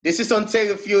This is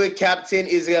Ontario Fury Captain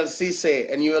Israel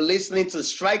Cisse, and you are listening to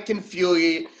Striking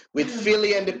Fury with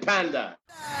Philly and the Panda.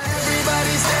 Everybody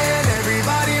stand,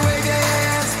 everybody wave your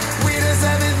hands. We the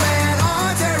seventh man,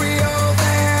 Ontario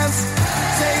fans.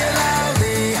 Say it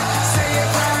loudly, say it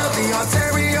proudly.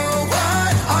 Ontario,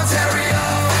 what? Ontario.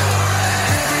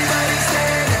 Everybody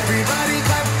stand, everybody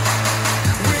clap.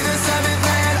 We the seventh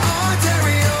man,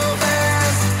 Ontario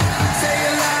fans. Say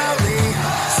it loudly,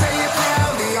 say it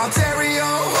proudly. Ontario,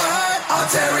 what?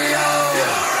 Ontario.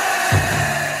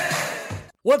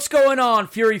 What's going on,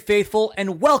 Fury Faithful,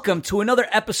 and welcome to another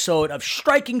episode of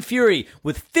Striking Fury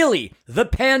with Philly, the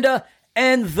Panda,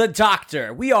 and the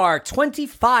Doctor. We are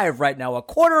 25 right now, a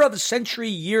quarter of a century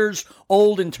years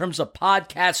old in terms of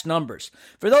podcast numbers.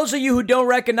 For those of you who don't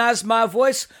recognize my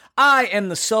voice, I am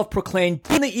the self-proclaimed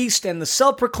in the East and the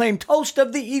self-proclaimed host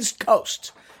of the East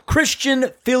Coast,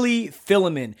 Christian Philly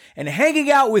Philemon, and hanging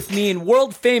out with me in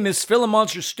world-famous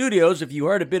Philomonster Studios, if you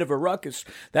heard a bit of a ruckus,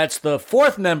 that's the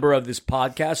fourth member of this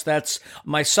podcast. That's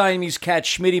my Siamese cat,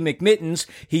 Schmitty McMittens.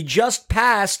 He just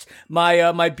passed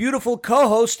my beautiful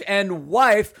co-host and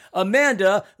wife,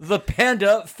 Amanda, the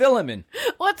Panda Philemon.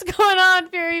 What's going on,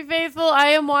 Fury Faithful? I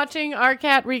am watching our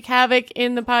cat wreak havoc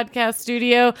in the podcast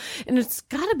studio, and it's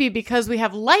gotta be because we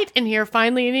have light in here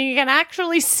finally, and you can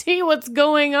actually see what's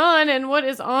going on and what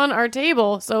is on our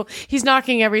table. So he's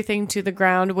knocking everything to the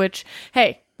ground, which,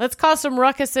 hey, let's cause some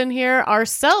ruckus in here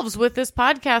ourselves with this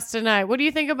podcast tonight. What do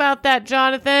you think about that,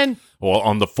 Jonathan? Well,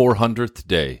 on the 400th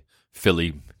day,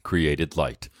 Philly created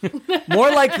light. More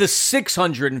like the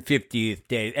 650th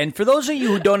day. And for those of you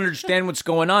who don't understand what's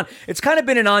going on, it's kind of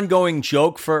been an ongoing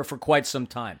joke for quite some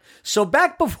time. So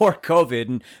back before COVID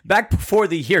and back before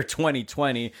the year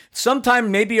 2020, sometime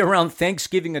maybe around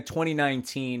Thanksgiving of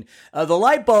 2019, the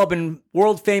light bulb in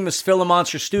world-famous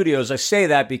Philomonster Studios, I say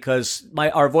that because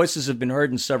our voices have been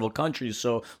heard in several countries,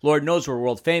 so Lord knows we're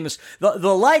world-famous.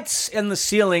 The lights in the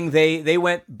ceiling, they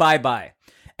went bye-bye.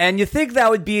 And you think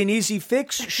that would be an easy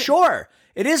fix? Sure.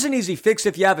 It is an easy fix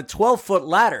if you have a 12-foot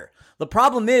ladder. The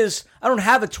problem is, I don't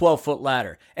have a 12-foot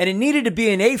ladder. And it needed to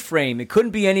be an A-frame. It couldn't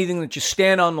be anything that you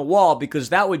stand on the wall because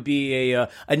that would be a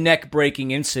neck-breaking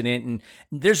incident. And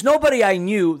there's nobody I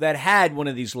knew that had one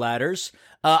of these ladders.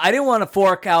 I didn't want to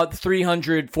fork out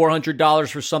 $300,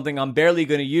 $400 for something I'm barely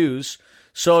going to use.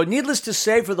 So needless to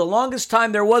say, for the longest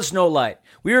time, there was no light.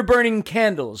 We were burning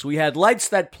candles. We had lights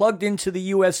that plugged into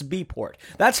the USB port.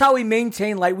 That's how we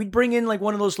maintain light. We'd bring in like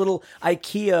one of those little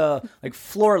IKEA like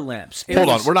floor lamps. Hold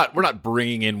on, we're not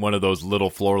bringing in one of those little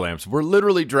floor lamps. We're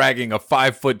literally dragging a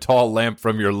 5-foot tall lamp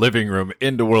from your living room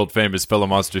into world famous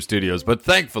Philomonster Studios. But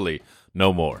thankfully,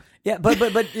 no more. Yeah,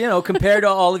 but you know, compared to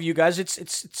all of you guys,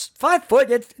 it's 5 foot.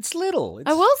 It's little.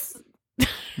 I will.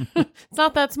 It's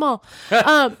not that small.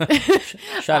 Shout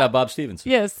out Bob Stevens.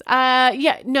 Yes.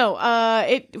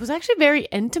 It was actually very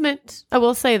intimate. I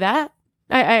will say that.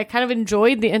 I kind of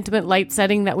enjoyed the intimate light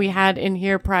setting that we had in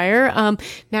here prior.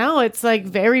 Now it's like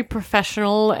very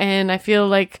professional, and I feel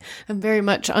like I'm very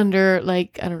much under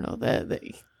like, I don't know,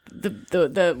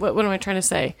 what am I trying to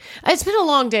say? It's been a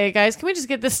long day, guys. Can we just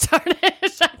get this started?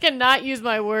 I cannot use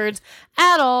my words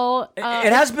at all. It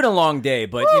has been a long day,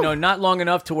 but you know, not long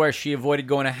enough to where she avoided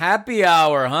going to happy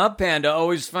hour, huh, Panda?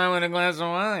 Always fine with a glass of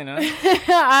wine, huh?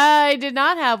 I did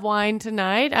not have wine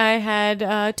tonight. I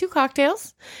had 2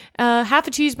 cocktails, half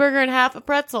a cheeseburger and half a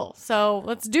pretzel. So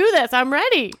let's do this. I'm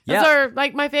ready. Yeah. Those are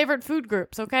like my favorite food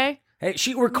groups, okay? Hey,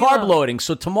 we're carb loading.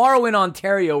 So tomorrow in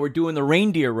Ontario, we're doing the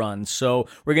reindeer run. So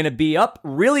we're going to be up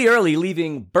really early,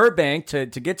 leaving Burbank to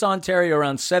get to Ontario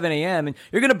around 7 a.m. And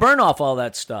you're going to burn off all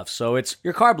that stuff. So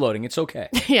you're carb loading. It's okay.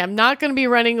 Yeah, I'm not going to be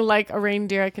running like a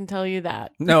reindeer. I can tell you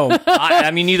that. No,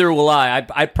 I mean, neither will I.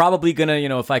 I'm probably going to, you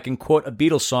know, if I can quote a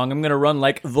Beatles song, I'm going to run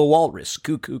like the walrus,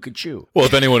 coo-coo-ca-choo. Well,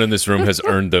 if anyone in this room has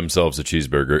earned themselves a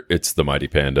cheeseburger, it's the mighty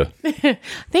Panda.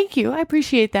 Thank you. I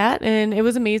appreciate that. And it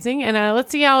was amazing. And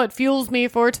let's see how it fuels me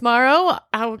for tomorrow.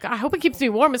 I hope it keeps me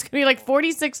warm. It's going to be like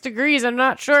 46 degrees. I'm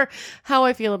not sure how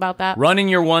I feel about that. Run in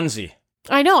your onesie.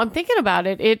 I know. I'm thinking about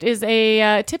it. It is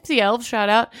a Tipsy Elves shout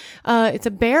out. It's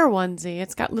a bear onesie.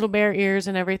 It's got little bear ears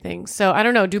and everything. So I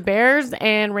don't know. Do bears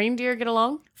and reindeer get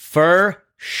along? For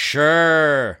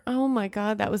sure. Oh my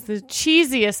God. That was the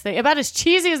cheesiest thing. About as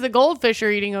cheesy as the goldfish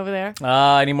you're eating over there.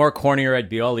 Any more cornier, I'd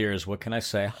be all ears. What can I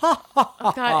say? Ha ha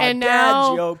ha. God, and Dad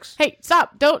now, jokes. Hey,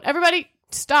 stop. Don't, everybody.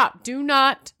 stop. Do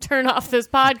not turn off this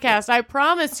podcast. I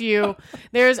promise you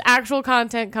there's actual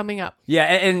content coming up. Yeah,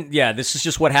 and yeah, this is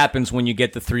just what happens when you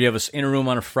get the three of us in a room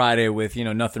on a Friday with,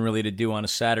 nothing really to do on a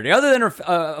Saturday other than a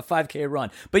 5K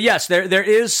run. But yes, there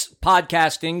is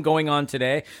podcasting going on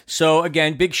today. So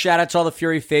again, big shout out to all the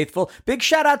Fury faithful. Big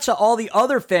shout out to all the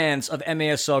other fans of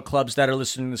MASL clubs that are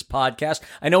listening to this podcast.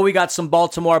 I know we got some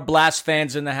Baltimore Blast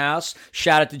fans in the house.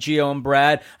 Shout out to Gio and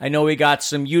Brad. I know we got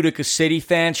some Utica City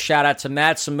fans. Shout out to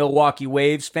Matt. Some Milwaukee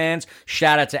Waves fans.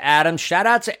 Shout out to Adam. Shout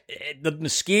out to the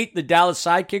Mesquite, the Dallas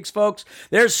Sidekicks folks.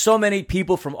 There's so many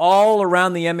people from all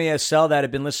around the MASL that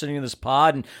have been listening to this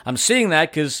pod, and I'm seeing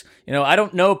that because, I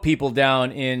don't know people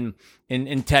down in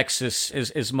Texas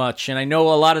as much. And I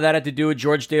know a lot of that had to do with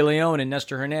George De Leon and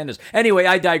Nestor Hernandez. Anyway,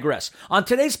 I digress. On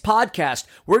today's podcast,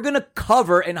 we're going to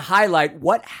cover and highlight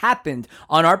what happened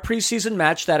on our preseason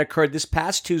match that occurred this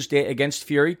past Tuesday against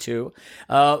Fury 2.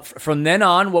 From then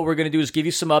on, what we're going to do is give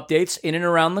you some updates in and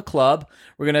around the club.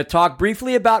 We're going to talk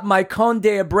briefly about Maicon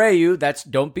de Abreu.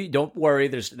 Don't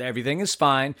worry. Everything is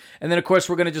fine. And then, of course,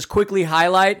 we're going to just quickly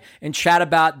highlight and chat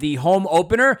about the home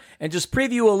opener and just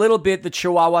preview a little bit the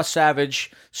Chihuahua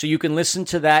Savage, so you can listen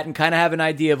to that and kind of have an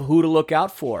idea of who to look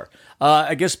out for.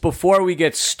 I guess before we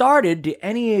get started, do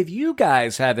any of you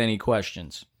guys have any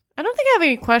questions? I don't think I have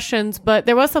any questions, but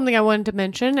there was something I wanted to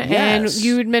mention. Yes. And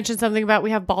you had mentioned something about we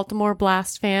have Baltimore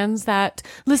Blast fans that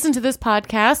listen to this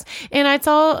podcast. And I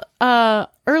saw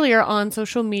earlier on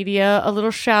social media a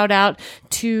little shout out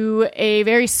to a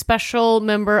very special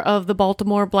member of the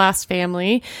Baltimore Blast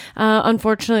family.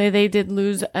 Unfortunately, they did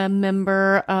lose a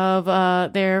member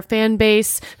of their fan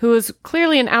base who was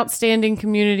clearly an outstanding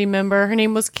community member. Her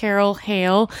name was Carol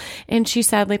Hale, and she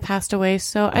sadly passed away.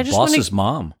 So I just want boss's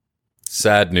mom.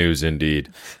 Sad news indeed.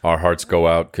 Our hearts go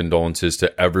out. Condolences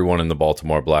to everyone in the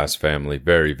Baltimore Blast family.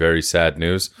 Very, very sad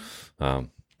news.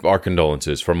 Our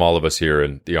condolences from all of us here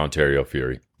in the Ontario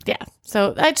Fury. Yeah.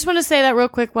 So I just want to say that real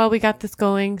quick while we got this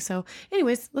going. So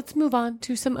anyways, let's move on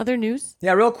to some other news.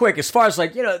 Yeah, real quick, as far as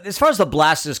the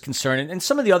Blast is concerned and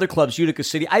some of the other clubs, Utica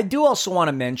City, I do also want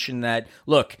to mention that,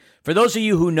 look, for those of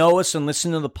you who know us and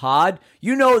listen to the pod,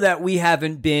 you know that we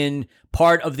haven't been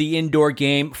part of the indoor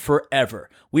game forever.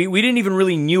 We didn't even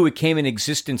really knew it came in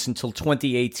existence until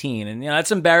 2018. And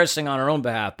that's embarrassing on our own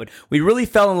behalf, but we really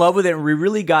fell in love with it and we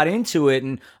really got into it.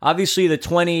 And obviously the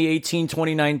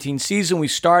 2018-2019 season, we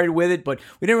started with it, but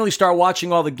we didn't really start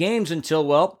watching all the games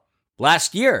until,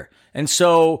 last year. And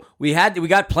so we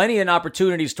got plenty of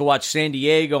opportunities to watch San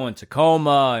Diego and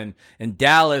Tacoma and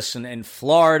Dallas and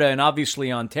Florida and obviously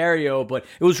Ontario, but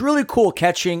it was really cool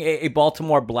catching a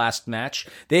Baltimore Blast match.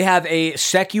 They have a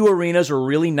Secu Arena's a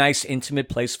really nice intimate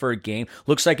place for a game.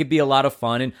 Looks like it'd be a lot of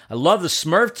fun. And I love the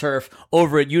Smurf turf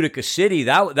over at Utica City.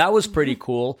 That was pretty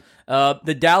cool.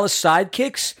 The Dallas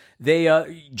Sidekicks,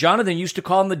 Jonathan used to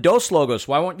call them the Dos Logos.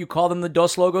 Why won't you call them the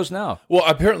Dos Logos now? Well,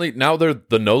 apparently now they're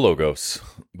the No Logos,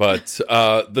 but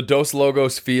the Dos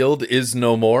Logos field is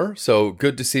no more. So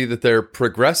good to see that they're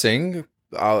progressing,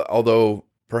 although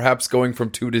perhaps going from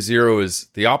 2 to 0 is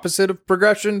the opposite of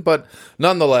progression. But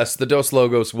nonetheless, the Dos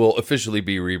Logos will officially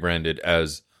be rebranded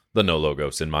as the No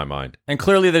Logos in my mind. And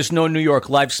clearly there's no New York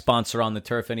Life sponsor on the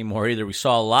turf anymore either. We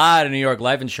saw a lot of New York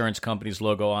Life Insurance Company's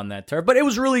logo on that turf, but it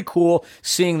was really cool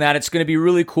seeing that. It's going to be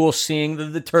really cool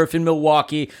seeing the turf in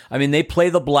Milwaukee. I mean, they play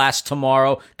the Blast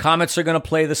tomorrow. Comets are going to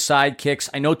play the Sidekicks.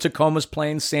 I know Tacoma's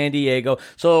playing San Diego.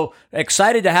 So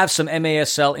excited to have some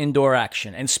MASL indoor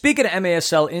action. And speaking of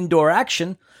MASL indoor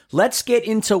action, let's get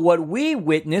into what we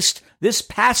witnessed this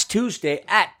past Tuesday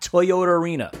at Toyota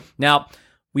Arena. Now,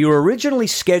 we were originally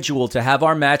scheduled to have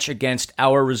our match against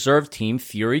our reserve team,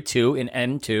 Fury 2 in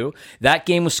N2. That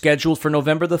game was scheduled for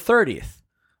November the 30th.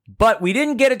 But we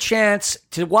didn't get a chance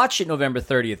to watch it November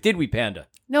 30th, did we, Panda?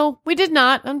 No, we did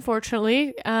not,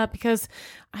 unfortunately, because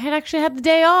I had actually had the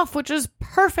day off, which was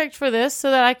perfect for this so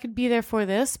that I could be there for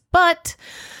this. But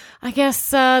I guess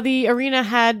the arena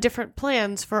had different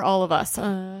plans for all of us.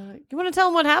 You want to tell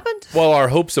them what happened? Well, our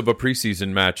hopes of a preseason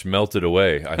match melted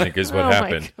away, I think is what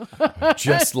happened.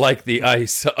 Just like the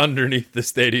ice underneath the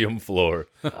stadium floor.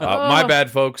 My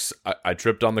bad, folks. I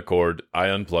tripped on the cord. I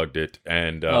unplugged it.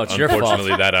 And it's your fault.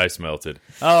 unfortunately, that ice melted.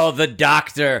 Oh, the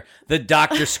doctor. The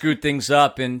doctor screwed things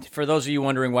up. And for those of you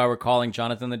wondering why we're calling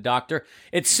Jonathan the doctor,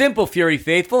 it's simple, Fury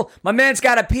faithful. My man's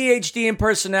got a PhD in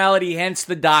personality, hence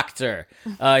the doctor.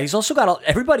 He's he's also got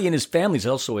everybody in his family is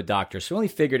also a doctor, so we only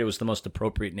figured it was the most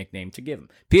appropriate nickname to give him.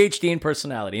 PhD in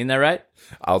personality, isn't that right?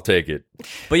 I'll take it.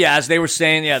 But yeah, as they were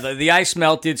saying, the ice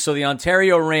melted, so the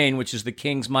Ontario Reign, which is the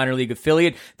Kings minor league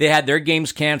affiliate, they had their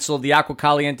games canceled. The Agua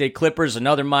Caliente Clippers,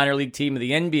 another minor league team of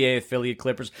the NBA affiliate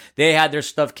Clippers, they had their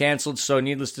stuff canceled, so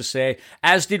needless to say,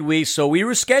 as did we. So we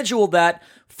rescheduled that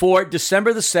for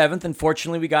December the 7th.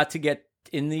 Unfortunately, we got to get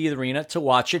in the arena to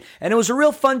watch it, and it was a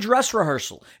real fun dress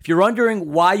rehearsal. If you're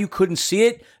wondering why you couldn't see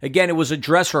it, again, it was a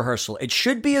dress rehearsal. It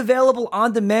should be available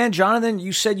on demand. Jonathan,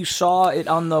 you said you saw it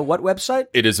on the what website?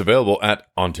 It is available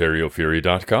at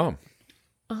OntarioFury.com.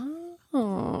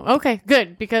 Oh, okay,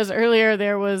 good. Because earlier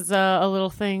there was a little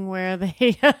thing where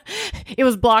they it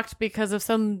was blocked because of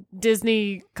some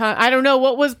Disney. I don't know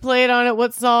what was played on it,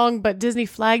 what song, but Disney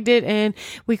flagged it, and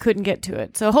we couldn't get to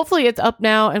it. So hopefully it's up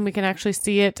now, and we can actually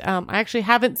see it. I actually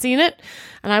haven't seen it,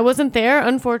 and I wasn't there,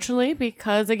 unfortunately,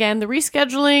 because again the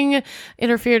rescheduling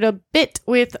interfered a bit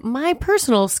with my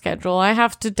personal schedule. I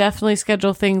have to definitely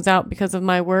schedule things out because of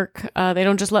my work. They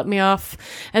don't just let me off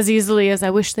as easily as I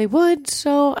wish they would,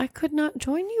 so I could not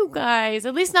join you guys,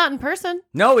 at least not in person.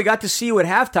 No, we got to see you at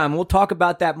halftime. We'll talk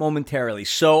about that momentarily.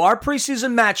 So our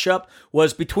preseason matchup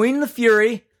was between the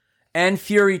Fury and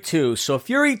Fury 2. So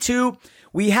Fury 2,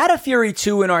 we had a Fury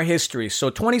 2 in our history. So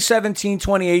 2017,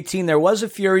 2018, there was a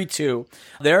Fury 2.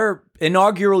 Their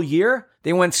inaugural year,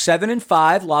 they went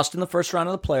 7-5, lost in the first round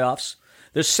of the playoffs.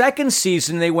 The second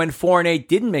season, they went 4-8,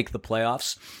 didn't make the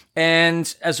playoffs.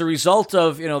 And as a result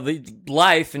of, the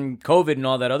life and COVID and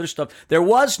all that other stuff, there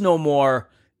was no more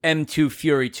M2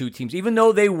 Fury 2 teams, even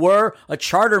though they were a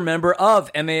charter member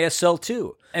of MASL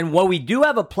 2. And what we do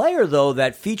have a player, though,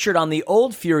 that featured on the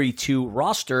old Fury 2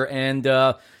 roster. And,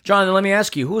 Jonathan, let me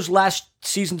ask you, who was last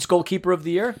season's goalkeeper of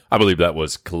the year? I believe that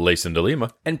was Clayson de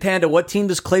Lima. And Panda, what team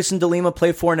does Clayson de Lima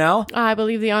play for now? I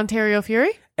believe the Ontario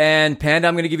Fury. And Panda,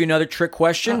 I'm going to give you another trick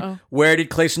question. Uh-oh. Where did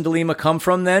Clayson de Lima come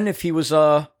from then? If he was,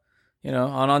 on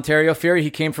Ontario Fury,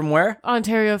 he came from where?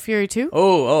 Ontario Fury 2.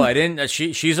 Oh, I didn't.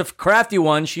 She's a crafty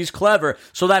one. She's clever.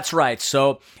 So that's right.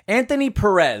 So Anthony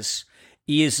Perez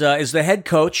is the head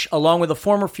coach, along with a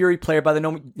former Fury player by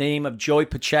the name of Joey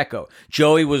Pacheco.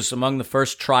 Joey was among the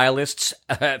first trialists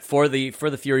for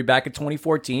the Fury back in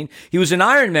 2014. He was an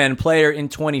Ironman player in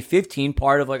 2015,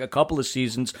 part of like a couple of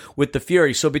seasons with the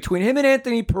Fury. So between him and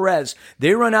Anthony Perez,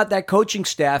 they run out that coaching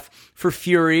staff for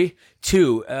Fury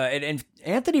 2. And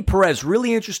Anthony Perez,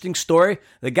 really interesting story.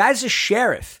 The guy's a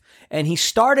sheriff, and he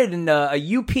started in a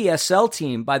UPSL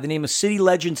team by the name of City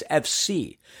Legends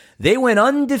FC. They went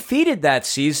undefeated that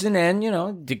season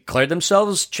and, declared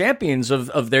themselves champions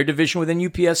of their division within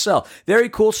UPSL. Very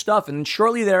cool stuff. And then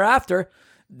shortly thereafter,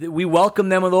 we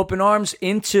welcomed them with open arms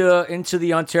into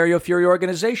the Ontario Fury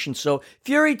organization. So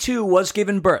Fury 2 was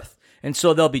given birth. And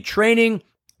so they'll be training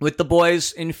with the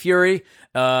boys in Fury,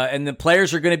 and the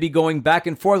players are going to be going back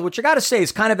and forth, which I got to say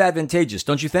is kind of advantageous,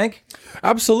 don't you think?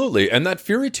 Absolutely. And that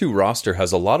Fury 2 roster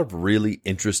has a lot of really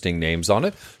interesting names on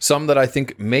it, some that I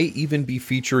think may even be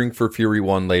featuring for Fury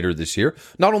 1 later this year,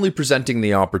 not only presenting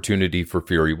the opportunity for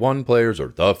Fury 1 players or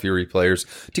the Fury players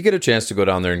to get a chance to go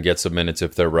down there and get some minutes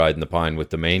if they're riding the pine with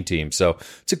the main team. So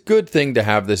it's a good thing to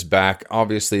have this back.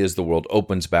 Obviously, as the world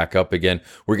opens back up again,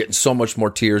 we're getting so much more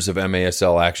tiers of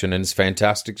MASL action, and it's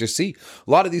fantastic to see.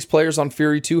 A lot of these players on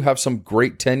Fury 2 have some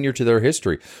great tenure to their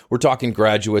history. We're talking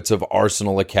graduates of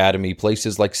Arsenal Academy,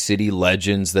 places like City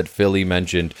Legends that Philly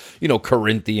mentioned,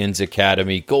 Corinthians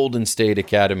Academy, Golden State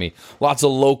Academy, lots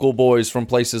of local boys from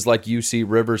places like UC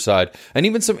Riverside, and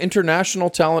even some international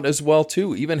talent as well,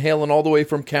 too, even hailing all the way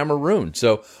from Cameroon.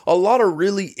 So a lot of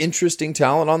really interesting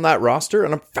talent on that roster,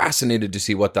 and I'm fascinated to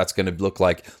see what that's going to look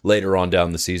like later on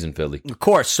down the season, Philly. Of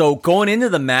course. So going into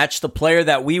the match, the player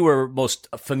that we were most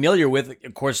familiar with,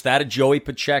 of course, that of Joey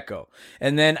Pacheco.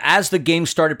 And then as the game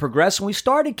started progressing, we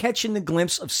started catching the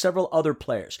glimpse of several other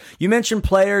players. You mentioned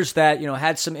players that,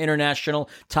 had some international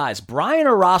ties. Brian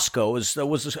Orozco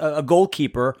was a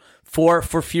goalkeeper for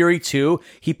Fury 2.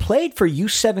 He played for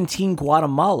U17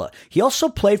 Guatemala. He also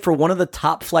played for one of the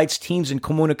top flights teams in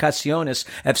Comunicaciones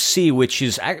FC, which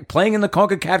is playing in the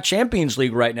CONCACAF Champions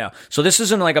League right now. So this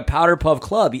isn't like a powder puff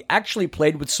club. He actually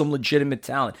played with some legitimate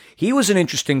talent. He was an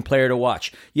interesting player to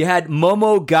watch. You had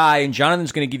Momo Guy, and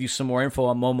Jonathan's going to give you some more info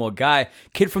on Momo Guy,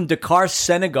 kid from Dakar,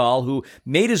 Senegal, who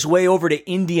made his way over to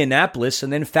Indianapolis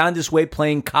and then found his way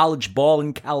playing college ball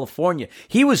in California.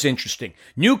 He was interesting.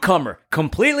 Newcomer,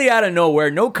 completely out of nowhere,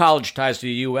 no college ties to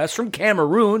the U.S., from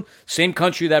Cameroon, same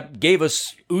country that gave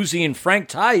us Uzi and Frank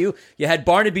Tayu. You had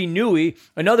Barnaby Nui,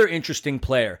 another interesting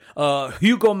player.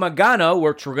 Hugo Magana,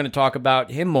 which we're going to talk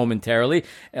about him momentarily.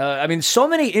 So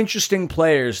many interesting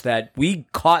players that we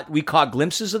caught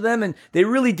glimpses of them, and they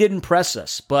really did impress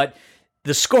us. But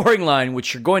the scoring line,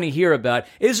 which you're going to hear about,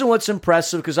 isn't what's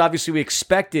impressive because obviously we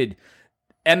expected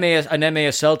an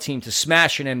MASL team to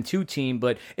smash an M2 team,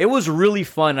 but it was really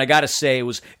fun. I got to say, it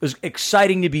was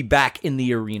exciting to be back in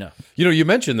the arena. You know, you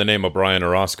mentioned the name of Brian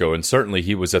Orozco, and certainly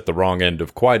he was at the wrong end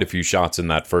of quite a few shots in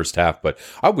that first half, but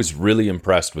I was really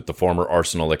impressed with the former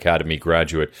Arsenal Academy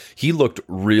graduate. He looked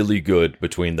really good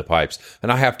between the pipes,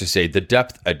 and I have to say, the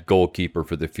depth at goalkeeper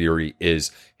for the Fury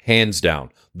is hands down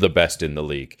the best in the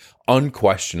league,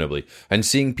 unquestionably. And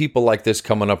seeing people like this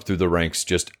coming up through the ranks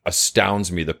just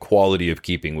astounds me, the quality of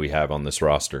keeping we have on this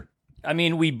roster. I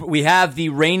mean, we have the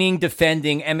reigning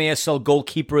defending MASL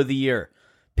goalkeeper of the year.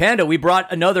 Panda, we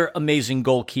brought another amazing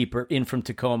goalkeeper in from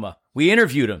Tacoma. We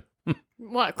interviewed him.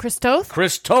 What, Chris Toth?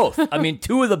 Chris Toth. I mean,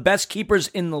 two of the best keepers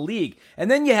in the league. And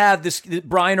then you have this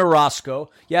Brian Orozco.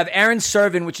 You have Aaron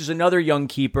Servin, which is another young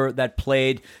keeper that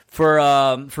played for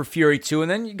Fury 2.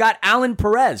 And then you got Alan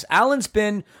Perez. Alan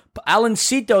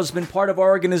Cito's been part of our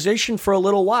organization for a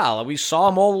little while. We saw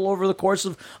him all over the course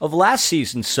of last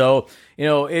season. So, you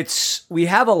know, we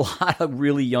have a lot of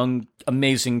really young,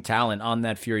 amazing talent on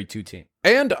that Fury 2 team.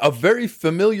 And a very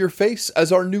familiar face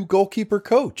as our new goalkeeper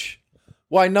coach.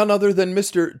 Why, none other than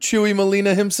Mr. Chewy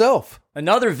Molina himself.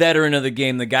 Another veteran of the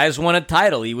game. The guy's won a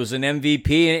title. He was an MVP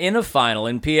in a final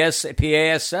in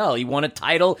PASL. He won a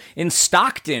title in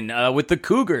Stockton with the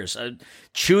Cougars.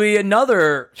 Chewy,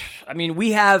 another. I mean,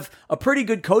 we have a pretty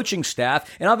good coaching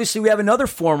staff. And obviously, we have another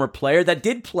former player that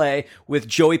did play with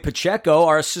Joey Pacheco,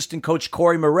 our assistant coach,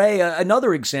 Corey Murray,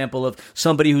 another example of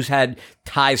somebody who's had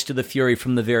ties to the Fury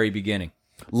from the very beginning.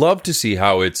 Love to see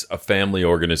how it's a family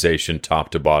organization top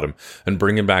to bottom, and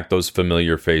bringing back those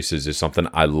familiar faces is something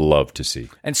I love to see.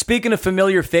 And speaking of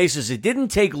familiar faces, it didn't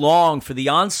take long for the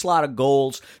onslaught of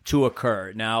goals to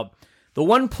occur. Now, the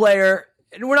one player,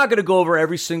 and we're not going to go over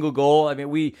every single goal. I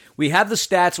mean, we have the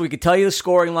stats. We could tell you the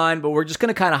scoring line, but we're just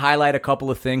going to kind of highlight a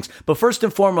couple of things. But first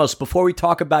and foremost, before we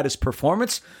talk about his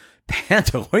performance,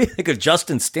 Panda, what do you think of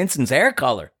Justin Stinson's hair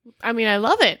color? I mean, I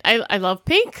love it. I love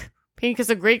pink. Pink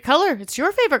is a great color. It's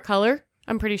your favorite color,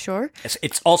 I'm pretty sure.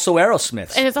 It's also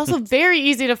Aerosmith's. And it's also very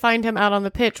easy to find him out on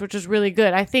the pitch, which is really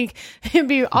good. I think it'd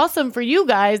be awesome for you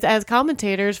guys as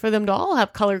commentators for them to all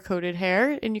have color-coded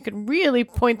hair, and you can really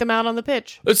point them out on the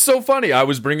pitch. It's so funny. I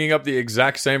was bringing up the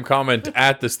exact same comment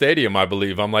at the stadium, I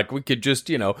believe. I'm like, we could just,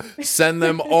 send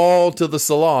them all to the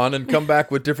salon and come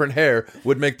back with different hair.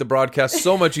 Would make the broadcast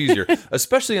so much easier,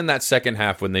 especially in that second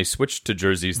half when they switched to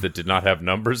jerseys that did not have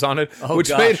numbers on it,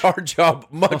 which made our job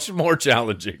much more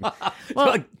challenging.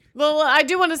 Well, I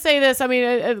do want to say this. I mean,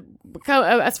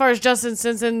 as far as Justin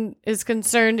Stinson is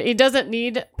concerned, he doesn't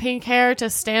need pink hair to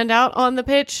stand out on the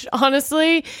pitch,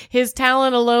 honestly. His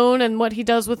talent alone and what he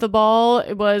does with the ball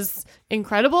was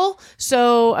incredible.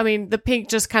 So, I mean, the pink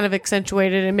just kind of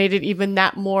accentuated and made it even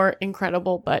that more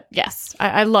incredible. But yes,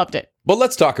 I loved it. But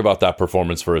let's talk about that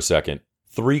performance for a second.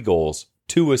 3 goals,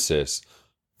 2 assists,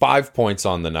 5 points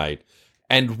on the night.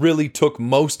 And really took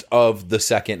most of the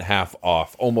second half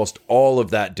off. Almost all of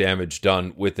that damage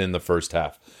done within the first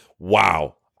half.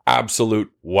 Wow.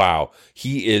 Absolute wow.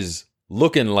 He is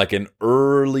looking like an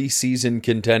early season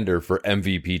contender for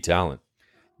MVP talent.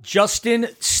 Justin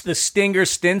the Stinger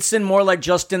Stinson, more like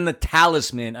Justin the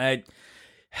Talisman.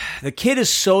 The kid is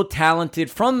so talented.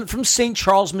 From St.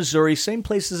 Charles, Missouri, same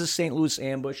place as the St. Louis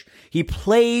Ambush. He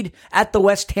played at the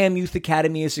West Ham Youth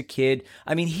Academy as a kid.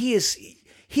 I mean,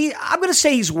 I'm going to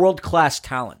say he's world-class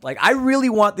talent. Like, I really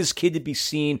want this kid to be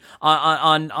seen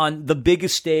on the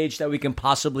biggest stage that we can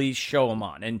possibly show him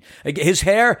on. And his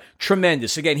hair,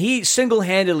 tremendous. Again, he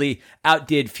single-handedly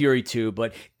outdid Fury 2,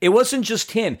 but it wasn't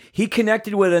just him. He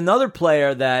connected with another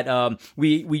player that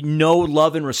we know,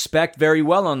 love, and respect very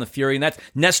well on the Fury, and that's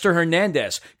Nestor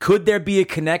Hernandez. Could there be a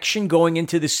connection going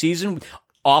into the season,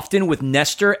 often with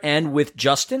Nestor and with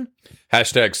Justin?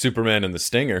 Hashtag Superman and the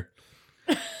Stinger.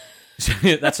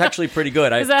 That's actually pretty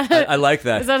good. I like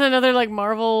that. Is that another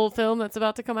Marvel film that's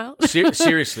about to come out?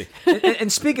 Seriously.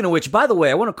 And speaking of which, by the way,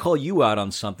 I want to call you out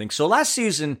on something. So last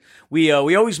season, we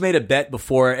always made a bet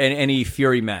before any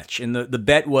Fury match, and the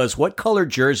bet was what color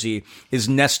jersey is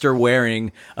Nestor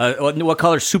wearing? What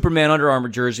color Superman Under Armour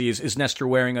jersey is Nestor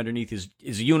wearing underneath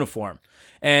his uniform?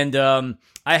 And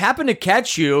I happened to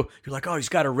catch you. You're like, oh, he's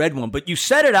got a red one, but you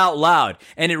said it out loud,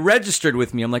 and it registered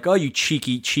with me. I'm like, oh, you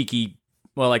cheeky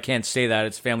Well, I can't say that.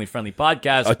 It's a family-friendly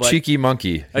podcast. A but cheeky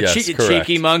monkey. Yes, correct.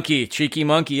 Cheeky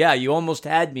monkey. Yeah, you almost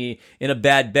had me in a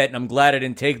bad bet, and I'm glad I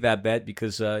didn't take that bet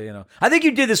because, I think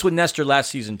you did this with Nestor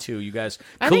last season, too. You guys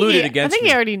colluded against me. I think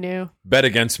he already knew. Bet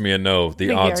against me and no,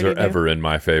 the odds are ever in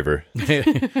my favor.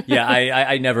 Yeah,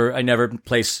 I never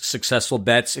place successful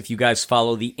bets. If you guys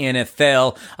follow the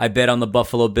NFL, I bet on the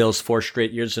Buffalo Bills 4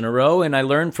 straight years in a row, and I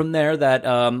learned from there that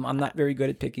I'm not very good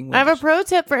at picking winners. I have a pro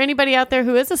tip for anybody out there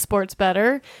who is a sports bettor.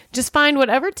 Just find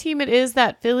whatever team it is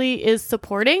that Philly is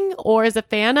supporting or is a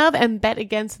fan of and bet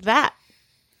against that.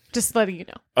 Just letting you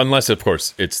know. Unless, of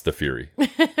course, it's the Fury.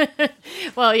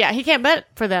 Well, yeah, he can't bet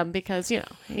for them because, he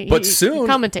soon,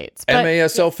 commentates. But,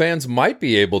 MASL fans might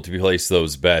be able to place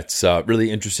those bets.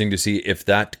 Really interesting to see if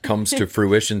that comes to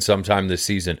fruition sometime this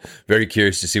season. Very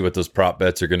curious to see what those prop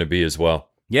bets are going to be as well.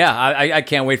 Yeah, I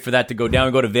can't wait for that to go down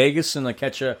and go to Vegas and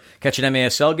catch an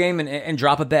MASL game and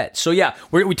drop a bet. So yeah,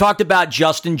 we talked about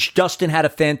Justin. Justin had a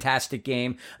fantastic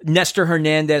game. Nestor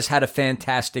Hernandez had a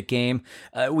fantastic game.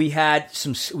 We had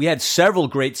several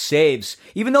great saves,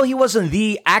 even though he wasn't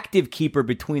the active keeper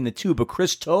between the two. But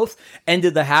Chris Toth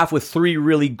ended the half with 3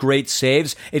 really great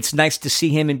saves. It's nice to see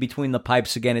him in between the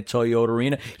pipes again at Toyota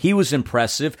Arena. He was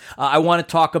impressive. I want to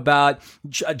talk about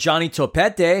Johnny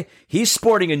Topete. He's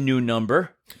sporting a new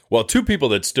number. Well, 2 people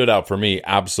that stood out for me,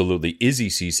 absolutely. Izzy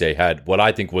Cisse had what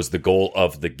I think was the goal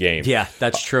of the game. Yeah,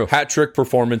 that's true. Hat-trick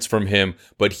performance from him,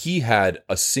 but he had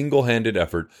a single-handed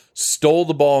effort, stole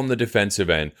the ball in the defensive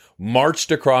end,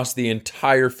 marched across the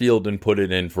entire field and put it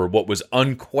in for what was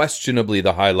unquestionably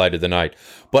the highlight of the night.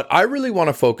 But I really want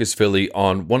to focus, Philly,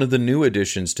 on one of the new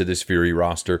additions to this Fury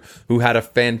roster who had a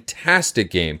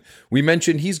fantastic game. We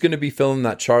mentioned he's going to be filling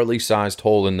that Charlie-sized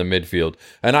hole in the midfield,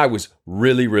 and I was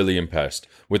really, really impressed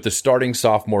with the starting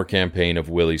sophomore campaign of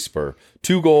Willie Spur.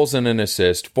 2 goals and an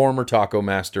assist. Former taco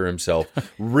master himself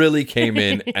really came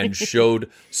in and showed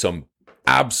some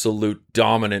absolute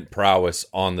dominant prowess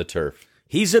on the turf.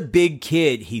 He's a big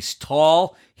kid. He's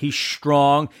tall. He's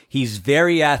strong. He's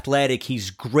very athletic. He's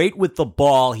great with the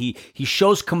ball. He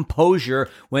shows composure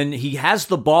when he has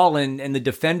the ball and the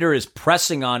defender is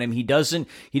pressing on him. He doesn't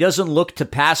look to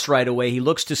pass right away. He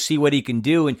looks to see what he can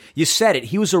do. And you said it.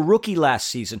 He was a rookie last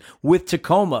season with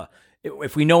Tacoma.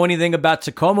 If we know anything about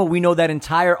Tacoma, we know that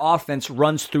entire offense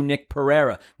runs through Nick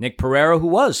Pereira. Nick Pereira, who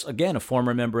was, again, a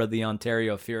former member of the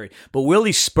Ontario Fury. But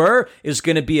Willie Spur is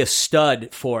going to be a stud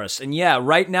for us. And yeah,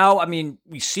 right now, I mean,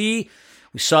 we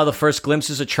saw the first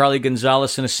glimpses of Charlie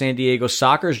Gonzalez in a San Diego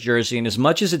Sockers jersey, and as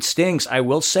much as it stings, I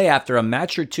will say after a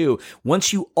match or two,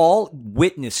 once you all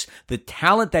witness the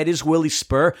talent that is Willie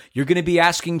Spur, you're going to be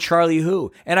asking Charlie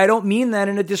who. And I don't mean that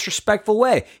in a disrespectful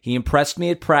way. He impressed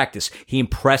me at practice. He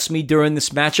impressed me during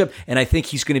this matchup, and I think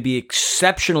he's going to be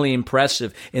exceptionally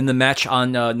impressive in the match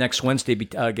on next Wednesday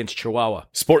against Chihuahua.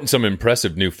 Sporting some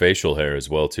impressive new facial hair as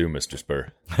well, too, Mr.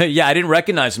 Spur. Yeah, I didn't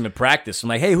recognize him at practice. I'm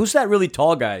like, hey, who's that really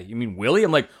tall guy? You mean Willie?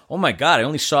 I'm like, oh my God, I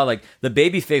only saw the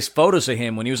babyface photos of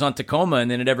him when he was on Tacoma and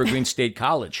then at Evergreen State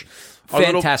College.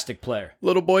 Fantastic player.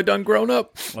 Little boy done grown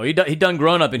up. Oh, he done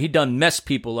grown up and he done messed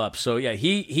people up. So yeah,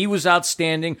 he was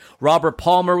outstanding. Robert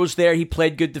Palmer was there. He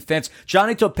played good defense.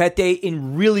 Johnny Topete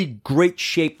in really great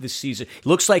shape this season.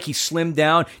 Looks like he slimmed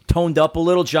down, toned up a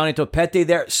little. Johnny Topete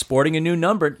there, sporting a new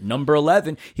number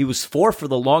 11. He was 4 for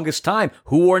the longest time.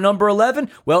 Who wore number 11?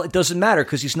 Well, it doesn't matter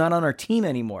because he's not on our team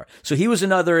anymore. So he was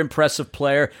another impressive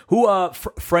player. Who,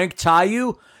 Frank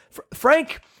Tayu?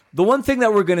 Frank, the one thing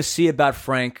that we're going to see about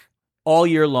Frank all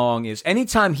year long is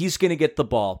anytime he's going to get the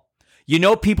ball,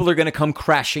 people are going to come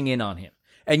crashing in on him.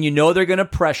 And they're going to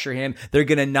pressure him. They're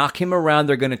going to knock him around.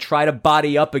 They're going to try to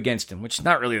body up against him, which is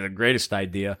not really the greatest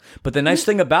idea. But the nice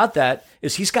thing about that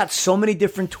is he's got so many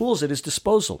different tools at his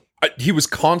disposal. He was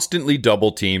constantly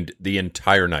double-teamed the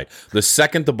entire night. The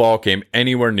second the ball came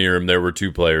anywhere near him, there were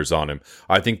 2 players on him.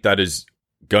 I think that is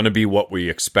going to be what we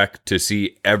expect to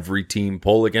see every team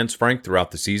pull against Frank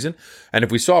throughout the season. And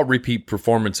if we saw a repeat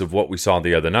performance of what we saw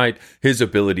the other night, his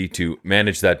ability to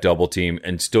manage that double team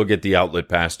and still get the outlet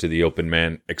pass to the open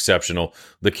man, exceptional.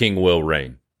 The king will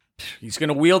reign. He's going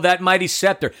to wield that mighty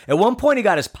scepter. At one point, he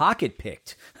got his pocket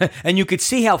picked, and you could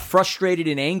see how frustrated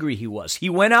and angry he was. He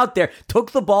went out there,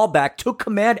 took the ball back, took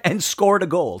command, and scored a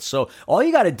goal. So all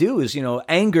you got to do is,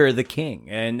 anger the king,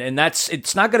 and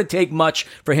it's not going to take much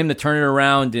for him to turn it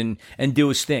around and do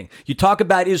his thing. You talk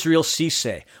about Israel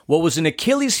Cisse. What was an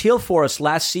Achilles heel for us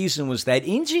last season was that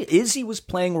Izzy was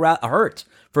playing hurt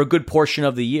for a good portion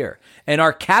of the year. And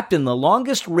our captain, the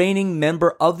longest reigning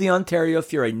member of the Ontario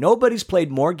Fury, nobody's played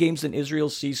more games than Israel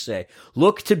Cisse,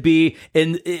 looked to be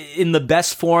in the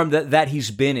best form that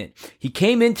he's been in. He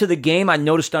came into the game, I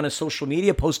noticed on his social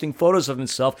media, posting photos of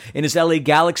himself in his LA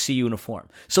Galaxy uniform.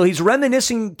 So he's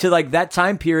reminiscing to like that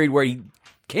time period where he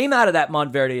came out of that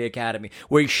Montverde Academy,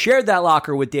 where he shared that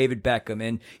locker with David Beckham,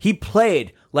 and he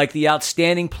played like the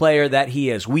outstanding player that he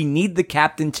is. We need the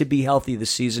captain to be healthy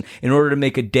this season in order to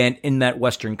make a dent in that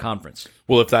Western Conference.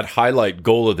 Well, if that highlight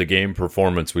goal of the game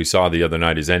performance we saw the other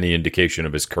night is any indication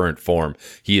of his current form,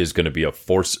 he is going to be a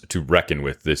force to reckon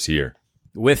with this year.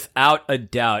 Without a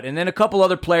doubt. And then a couple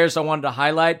other players I wanted to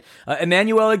highlight.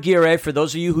 Emmanuel Aguirre, for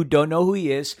those of you who don't know who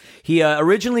he is, he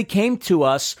originally came to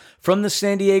us from the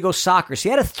San Diego Sockers. He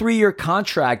had a 3-year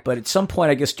contract, but at some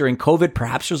point, I guess during COVID,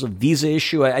 perhaps there was a visa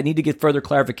issue. I need to get further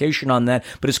clarification on that,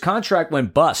 but his contract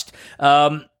went bust.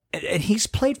 And he's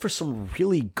played for some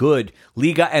really good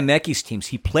Liga MX teams.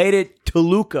 He played at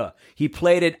Toluca. He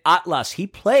played at Atlas. He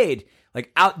played like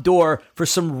outdoor for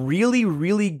some really,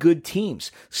 really good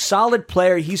teams. Solid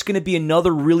player. He's going to be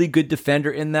another really good defender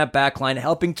in that back line,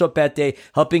 helping Topete,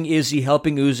 helping Izzy,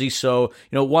 helping Uzi. So,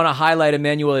 want to highlight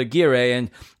Emmanuel Aguirre. And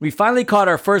we finally caught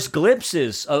our first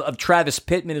glimpses of Travis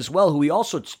Pittman as well, who we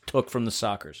also took from the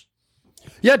Sockers.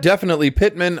 Yeah, definitely.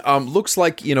 Pittman looks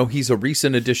like, he's a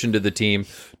recent addition to the team.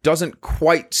 Doesn't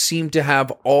quite seem to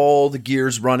have all the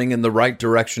gears running in the right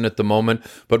direction at the moment,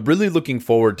 but really looking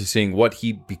forward to seeing what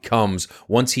he becomes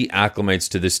once he acclimates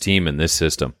to this team and this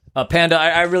system. Panda,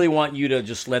 I really want you to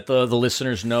just let the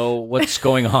listeners know what's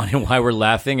going on and why we're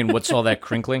laughing and what's all that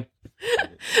crinkling.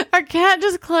 Our cat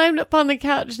just climbed up on the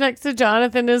couch next to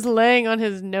Jonathan, is laying on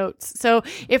his notes. So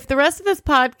if the rest of this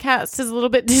podcast is a little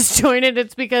bit disjointed,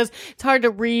 it's because it's hard to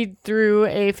read through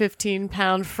a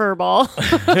 15-pound fur ball.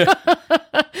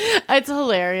 It's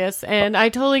hilarious, and I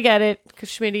totally get it,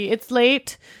 Schmitty. It's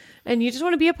late. And you just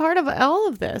want to be a part of all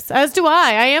of this, as do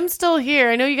I. I am still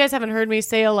here. I know you guys haven't heard me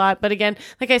say a lot, but again,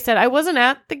 like I said, I wasn't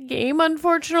at the game,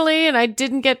 unfortunately, and I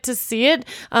didn't get to see it.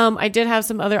 I did have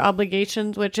some other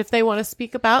obligations, which if they want to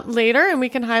speak about later and we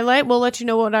can highlight, we'll let you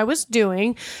know what I was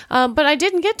doing. But I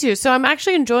didn't get to. So I'm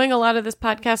actually enjoying a lot of this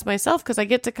podcast myself because I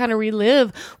get to kind of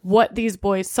relive what these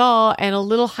boys saw and a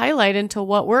little highlight into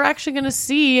what we're actually going to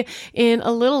see in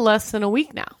a little less than a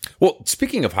week now. Well,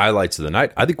 speaking of highlights of the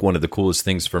night, I think one of the coolest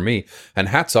things for me, and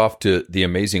hats off to the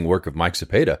amazing work of Mike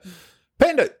Cepeda.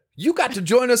 Panda, you got to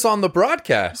join us on the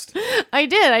broadcast. I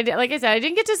did. Like I said, I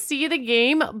didn't get to see the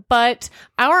game, but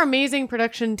our amazing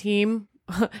production team,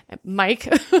 Mike,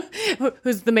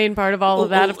 who's the main part of all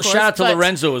of that, of course. Shout out to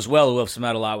Lorenzo as well, who helps him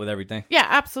out a lot with everything. Yeah,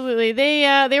 absolutely.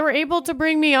 They were able to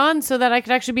bring me on so that I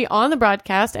could actually be on the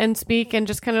broadcast and speak and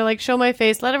just kind of like show my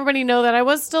face, let everybody know that I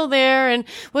was still there and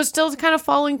was still kind of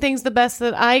following things the best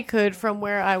that I could from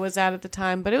where I was at the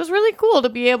time. But it was really cool to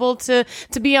be able to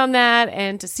be on that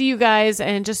and to see you guys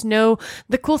and just know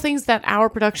the cool things that our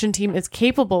production team is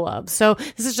capable of. So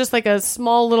this is just like a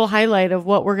small little highlight of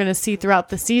what we're going to see throughout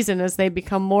the season as they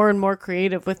become more and more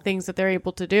creative with things that they're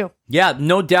able to do. Yeah,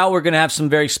 no doubt we're going to have some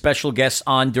very special guests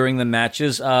on during the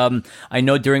matches. I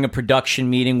know during a production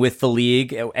meeting with the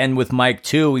league and with Mike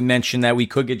too, we mentioned that we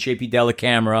could get JP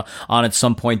Dellacamera on at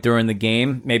some point during the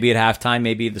game, maybe at halftime,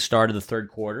 maybe at the start of the third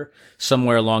quarter,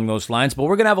 somewhere along those lines. But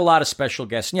we're going to have a lot of special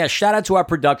guests. And yeah, shout out to our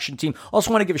production team.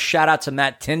 Also want to give a shout out to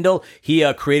Matt Tyndall.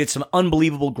 He created some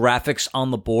unbelievable graphics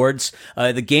on the boards.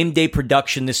 The game day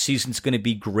production this season is going to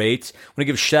be great. I want to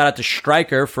give a shout out to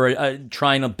Stryker for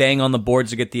trying to bang on the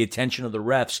boards to get the attention of the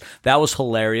refs. That was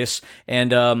hilarious.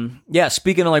 And yeah,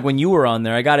 speaking of like when you were on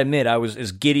there, I got to admit, I was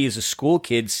as giddy as a school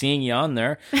kid seeing you on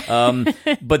there.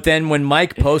 But then when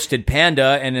Mike posted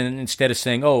Panda, and then instead of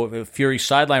saying, oh, Fury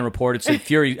sideline report, it said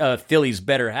Fury Philly's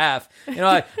better half.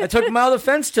 I took mild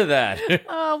offense to that.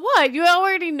 What? You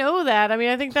already know that. I mean,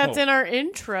 I think that's in our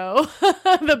intro.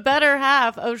 The better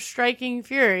half of Striking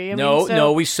Fury.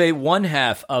 No, we say one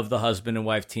half of the husband and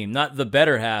wife team, not the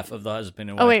better half of the husband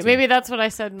and wife team. Oh, wait, maybe that's what I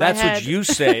said in my head. That's what you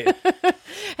say.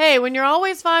 Hey, when you're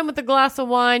always fine with a glass of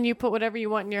wine, you put whatever you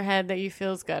want in your head that you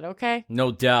feels good, okay?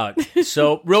 No doubt.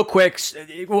 So, real quick,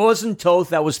 it wasn't Toth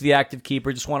that was the active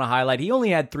keeper. Just want to highlight, he only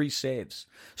had 3 saves.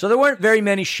 So there weren't very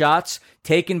many shots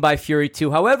taken by Fury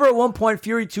 2. However, at one point,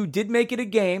 Fury 2 did make it a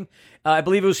game. I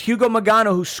believe it was Hugo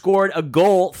Magano who scored a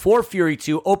goal for Fury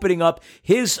 2, opening up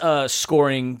his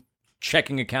scoring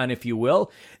checking account, if you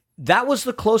will. That was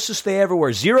the closest they ever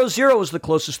were. 0-0 was the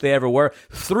closest they ever were.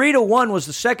 3-1 was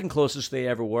the second closest they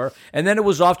ever were. And then it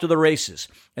was off to the races.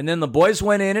 And then the boys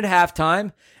went in at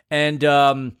halftime, and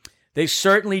they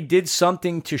certainly did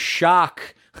something to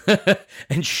shock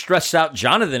and stress out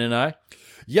Jonathan and I.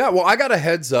 Yeah, well, I got a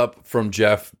heads up from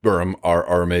Jeff Burham,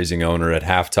 our amazing owner, at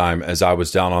halftime as I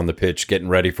was down on the pitch getting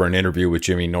ready for an interview with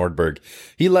Jimmy Nordberg.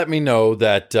 He let me know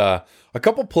that a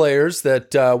couple players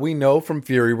that we know from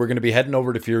Fury were going to be heading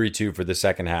over to Fury 2 for the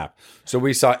second half. So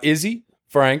we saw Izzy,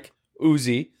 Frank,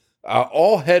 Uzi,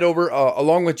 all head over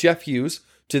along with Jeff Hughes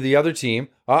to the other team.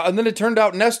 And then it turned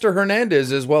out Nestor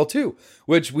Hernandez as well, too,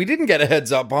 which we didn't get a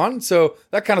heads up on. So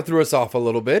that kind of threw us off a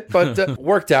little bit, but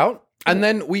worked out. And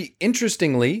then we,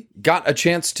 interestingly, got a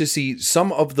chance to see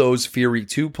some of those Fury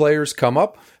 2 players come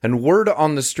up. And word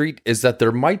on the street is that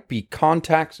there might be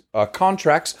contracts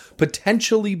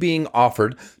potentially being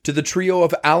offered to the trio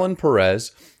of Alan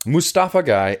Perez, Mustafa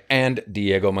Guy, and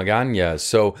Diego Magañez.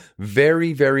 So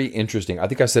very, very interesting. I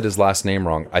think I said his last name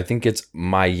wrong. I think it's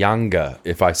Mayanga,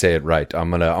 if I say it right.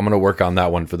 I'm gonna work on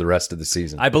that one for the rest of the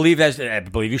season. I believe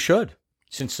you should.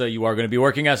 Since you are going to be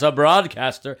working as a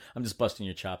broadcaster. I'm just busting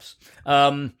your chops.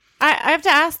 I have to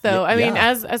ask, though. I mean, yeah.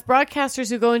 as broadcasters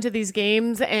who go into these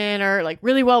games and are like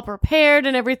really well prepared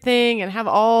and everything and have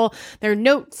all their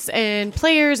notes and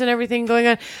players and everything going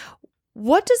on,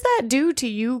 what does that do to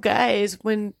you guys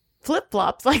when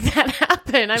flip-flops like that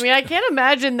happen? I mean, I can't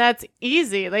imagine that's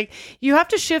easy. Like, you have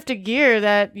to shift a gear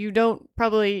that you don't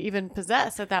probably even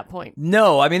possess at that point.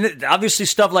 No, I mean, obviously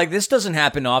stuff like this doesn't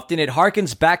happen often. It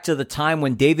harkens back to the time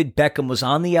when David Beckham was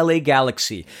on the LA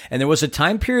Galaxy. And there was a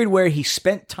time period where he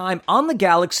spent time on the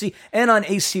Galaxy and on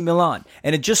AC Milan.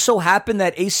 And it just so happened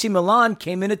that AC Milan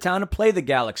came into town to play the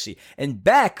Galaxy. And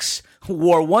Bex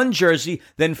wore one jersey,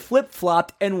 then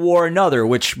flip-flopped and wore another,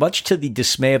 which, much to the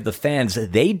dismay of the fans,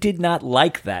 they did not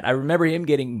like that. I remember him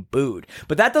getting booed.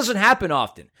 But that doesn't happen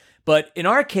often. But in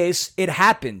our case, it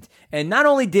happened. And not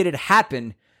only did it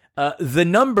happen, the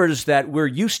numbers that we're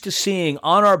used to seeing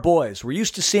on our boys, we're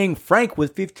used to seeing Frank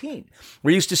with 15.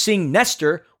 We're used to seeing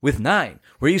Nestor with 9.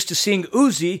 We're used to seeing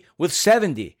Uzi with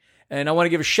 70. And I want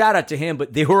to give a shout out to him,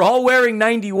 but they were all wearing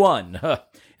 91.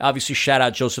 Obviously, shout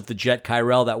out Joseph the Jet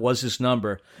Kyrell. That was his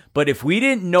number. But if we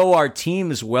didn't know our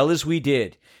team as well as we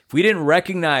did, if we didn't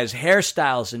recognize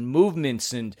hairstyles and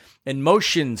movements and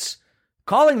motions,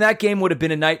 calling that game would have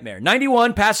been a nightmare.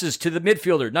 91 passes to the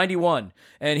midfielder, 91.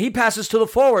 And he passes to the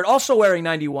forward, also wearing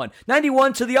 91.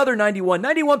 91 to the other 91.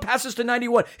 91 passes to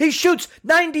 91. He shoots,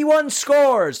 91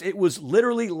 scores. It was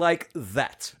literally like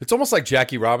that. It's almost like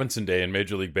Jackie Robinson Day in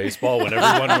Major League Baseball when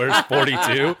everyone wears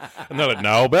 42. And they're like,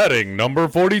 now betting number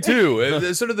 42.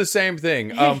 It's sort of the same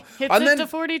thing. Hits and it then to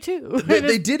 42.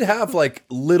 they did have like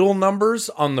little numbers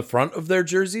on the front of their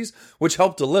jerseys, which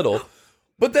helped a little.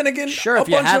 But then again, Sure, if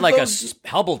you had like a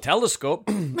Hubble telescope.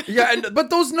 Yeah,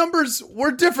 but those numbers were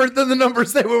different than the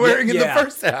numbers they were wearing in the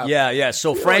first half. Yeah.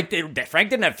 So Frank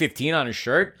didn't have 15 on his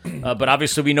shirt, but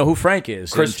obviously we know who Frank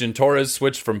is. Christian Torres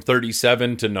switched from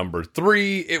 37 to number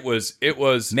 3. It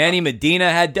was Manny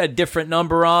Medina had a different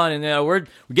number on, and we're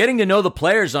getting to know the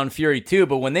players on Fury 2,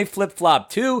 but when they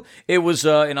flip-flopped too, it was,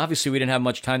 and obviously we didn't have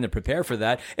much time to prepare for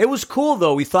that. It was cool,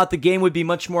 though. We thought the game would be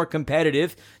much more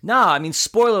competitive. Nah, I mean,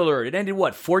 spoiler alert, it ended,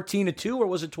 14-2, or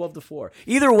was it 12-4?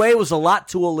 Either way, it was a lot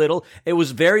to a little. It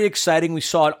was very exciting. We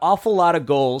saw an awful lot of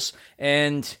goals,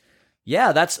 and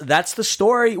yeah, that's the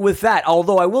story with that.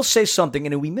 Although I will say something,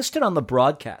 and we missed it on the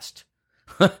broadcast.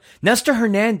 Nestor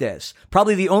Hernandez,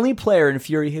 probably the only player in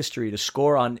Fury history to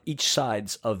score on each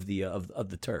sides of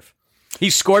the turf. He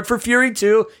scored for Fury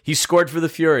 2. He scored for the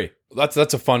Fury. That's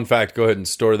a fun fact. Go ahead and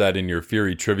store that in your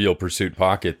Fury Trivial Pursuit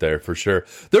pocket there for sure.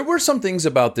 There were some things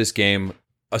about this game,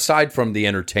 aside from the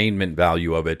entertainment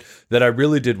value of it, that I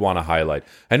really did want to highlight.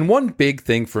 And one big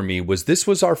thing for me was this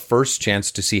was our first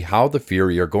chance to see how the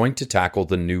Fury are going to tackle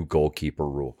the new goalkeeper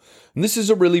rule. And this is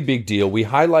a really big deal. We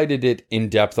highlighted it in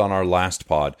depth on our last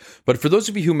pod, but for those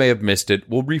of you who may have missed it,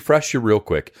 we'll refresh you real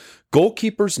quick.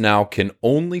 Goalkeepers now can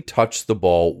only touch the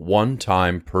ball one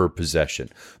time per possession.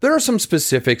 There are some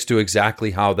specifics to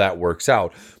exactly how that works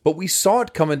out, but we saw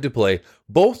it come into play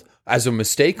both as a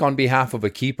mistake on behalf of a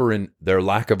keeper in their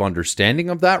lack of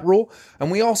understanding of that rule, and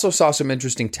we also saw some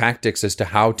interesting tactics as to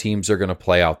how teams are going to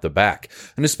play out the back.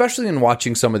 And especially in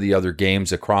watching some of the other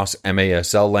games across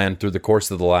MASL land through the course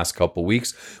of the last couple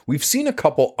weeks, we've seen a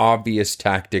couple obvious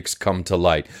tactics come to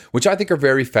light, which I think are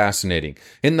very fascinating,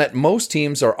 in that most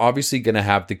teams are obviously going to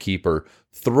have the keeper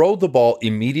throw the ball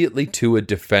immediately to a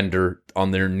defender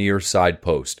on their near side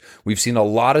post. We've seen a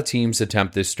lot of teams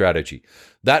attempt this strategy.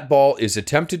 That ball is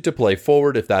attempted to play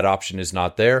forward. If that option is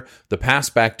not there, the pass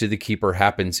back to the keeper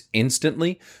happens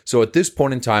instantly. So at this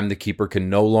point in time, the keeper can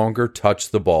no longer touch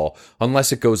the ball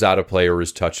unless it goes out of play or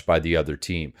is touched by the other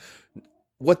team.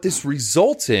 what this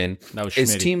results in That was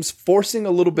is Schmitty. teams forcing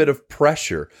a little bit of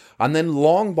pressure and then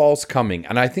long balls coming.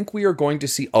 And I think we are going to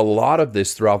see a lot of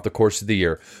this throughout the course of the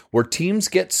year where teams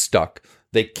get stuck.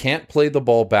 They can't play the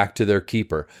ball back to their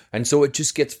keeper. And so it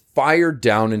just gets fired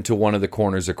down into one of the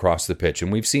corners across the pitch.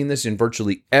 And we've seen this in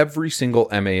virtually every single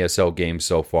MASL game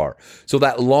so far. So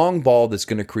that long ball that's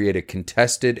going to create a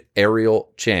contested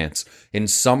aerial chance in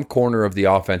some corner of the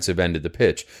offensive end of the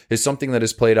pitch is something that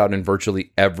is played out in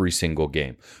virtually every single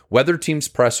game. Whether teams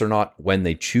press or not, when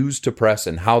they choose to press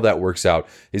and how that works out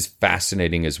is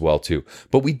fascinating as well too.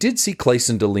 But we did see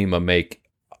Clayson de Lima make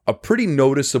a pretty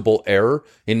noticeable error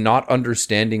in not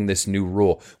understanding this new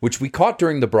rule, which we caught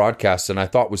during the broadcast, and I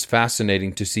thought was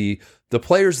fascinating to see the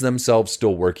players themselves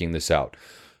still working this out.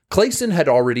 Clayson had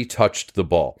already touched the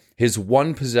ball. His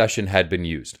one possession had been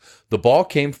used. The ball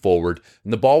came forward,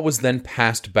 and the ball was then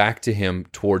passed back to him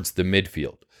towards the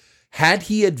midfield. Had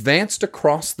he advanced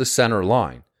across the center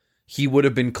line, he would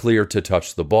have been clear to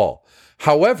touch the ball.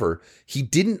 However, he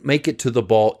didn't make it to the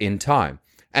ball in time,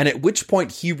 and at which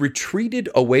point he retreated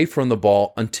away from the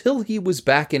ball until he was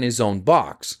back in his own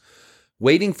box,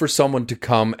 waiting for someone to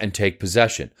come and take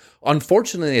possession.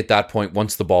 Unfortunately, at that point,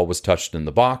 once the ball was touched in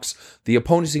the box, the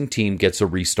opposing team gets a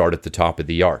restart at the top of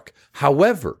the arc.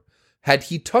 However, had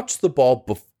he touched the ball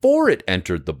before it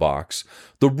entered the box,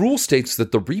 the rule states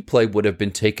that the replay would have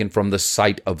been taken from the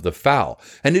site of the foul.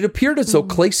 And it appeared as though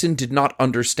Clayson did not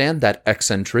understand that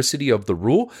eccentricity of the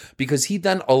rule, because he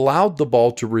then allowed the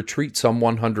ball to retreat some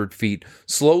 100 feet,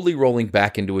 slowly rolling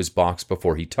back into his box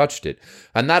before he touched it.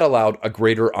 And that allowed a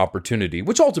greater opportunity,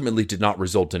 which ultimately did not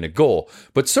result in a goal,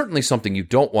 but certainly something you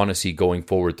don't want to see going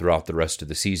forward throughout the rest of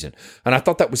the season. And I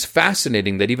thought that was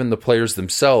fascinating that even the players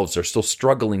themselves are still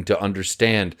struggling to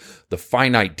understand the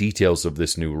finite details of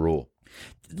this new rule.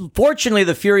 Fortunately,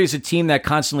 the Fury is a team that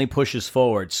constantly pushes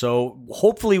forward, so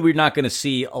hopefully we're not going to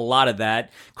see a lot of that.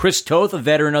 Chris Toth, a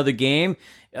veteran of the game,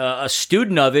 a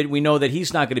student of it, we know that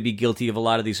he's not going to be guilty of a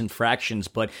lot of these infractions.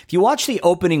 But if you watch the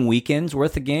opening weekend's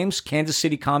worth of games, Kansas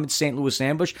City Comets, St. Louis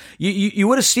Ambush, you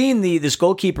would have seen this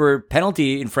goalkeeper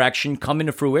penalty infraction come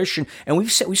into fruition, and we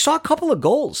saw a couple of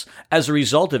goals as a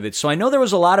result of it. So I know there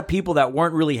was a lot of people that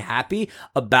weren't really happy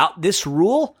about this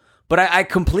rule, but I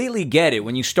completely get it.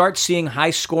 When you start seeing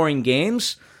high-scoring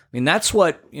games, I mean, that's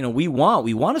what we want.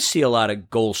 We want to see a lot of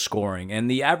goal scoring, and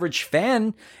the average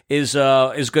fan is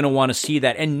going to want to see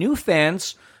that. And new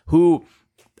fans who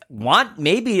want,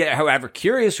 maybe, however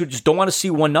curious, who just don't want to see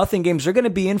 1-0 games, they're going to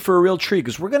be in for a real treat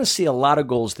because we're going to see a lot of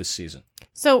goals this season.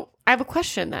 So I have a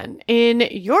question then. In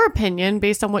your opinion,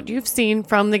 based on what you've seen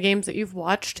from the games that you've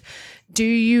watched, do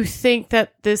you think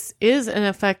that this is an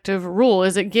effective rule?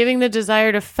 Is it giving the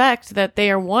desired effect that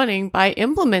they are wanting by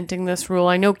implementing this rule?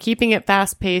 I know keeping it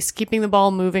fast-paced, keeping the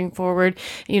ball moving forward,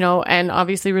 and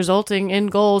obviously resulting in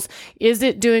goals. Is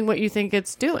it doing what you think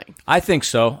it's doing? I think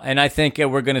so, and I think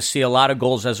we're going to see a lot of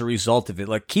goals as a result of it.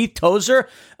 Like Keith Tozer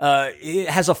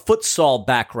has a futsal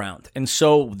background, and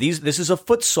so this is a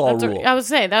futsal rule. I would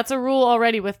say that's a rule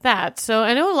already with that. So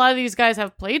I know a lot of these guys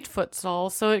have played futsal,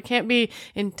 so it can't be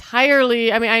entirely.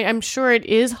 I mean, I'm sure it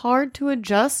is hard to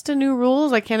adjust to new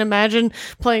rules. I can't imagine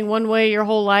playing one way your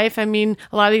whole life. I mean,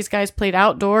 a lot of these guys played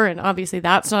outdoor, and obviously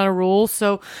that's not a rule.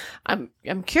 So I'm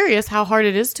curious how hard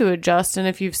it is to adjust, and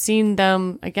if you've seen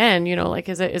them again,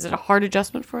 is it a hard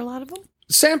adjustment for a lot of them?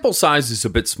 Sample size is a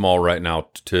bit small right now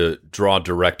to draw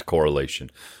direct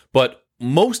correlation, but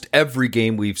most every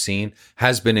game we've seen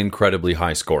has been incredibly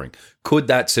high scoring. Could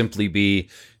that simply be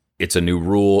it's a new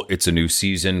rule, it's a new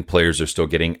season, players are still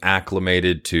getting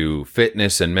acclimated to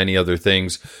fitness and many other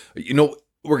things?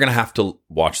 We're going to have to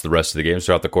watch the rest of the games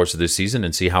throughout the course of this season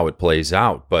and see how it plays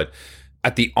out. But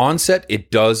at the onset, it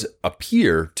does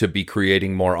appear to be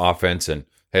creating more offense. And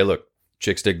hey, look,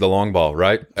 chicks dig the long ball,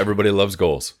 right? Everybody loves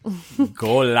goals.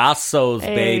 Golazos,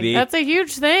 baby. That's a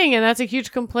huge thing, and that's a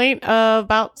huge complaint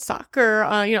about soccer.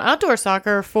 Outdoor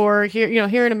soccer for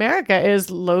here in America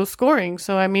is low scoring.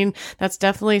 So I mean, that's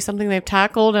definitely something they've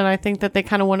tackled, and I think that they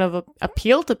kind of want to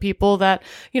appeal to people that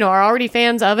are already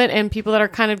fans of it, and people that are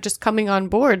kind of just coming on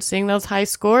board, seeing those high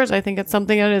scores. I think it's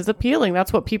something that is appealing.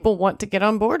 That's what people want to get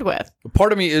on board with.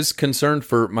 Part of me is concerned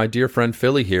for my dear friend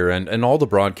Philly here and all the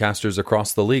broadcasters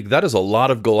across the league. That is a lot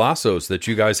of golazos that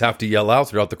you guys have to yell out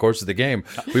throughout the course of the game.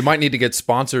 We might need to get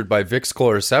sponsored by Vicks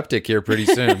Chloraseptic here pretty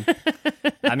soon.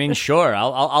 I mean, sure,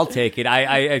 I'll take it.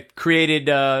 I created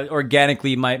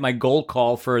organically my goal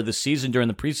call for the season during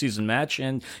the preseason match,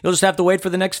 and you'll just have to wait for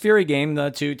the next Fury game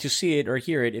to see it or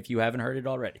hear it if you haven't heard it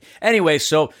already. Anyway,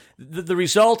 so the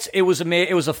results, it was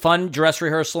a fun dress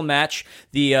rehearsal match.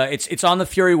 It's on the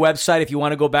Fury website if you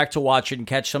want to go back to watch it and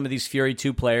catch some of these Fury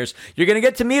 2 players. You're going to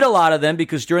get to meet a lot of them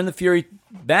because during the Fury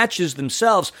matches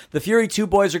themselves, the Fury 2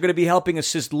 boys are going to be helping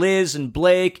assist Liz and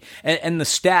Blake and the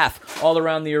staff all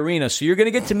around the arena. So you're going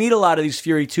to get to meet a lot of these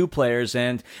Fury 2 players.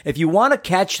 And if you want to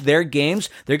catch their games,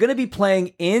 they're going to be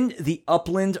playing in the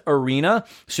Upland Arena.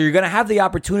 So you're going to have the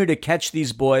opportunity to catch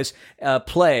these boys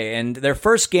play. And their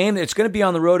first game, it's going to be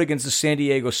on the road against the San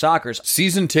Diego Sockers.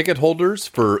 Season ticket holders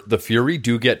for the Fury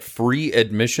do get free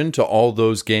admission to all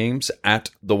those games at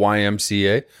the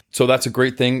YMCA. So that's a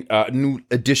great thing. New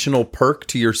additional perk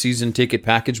to your season ticket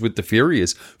package with the Fury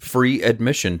is free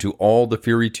admission to all the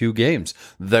Fury 2 games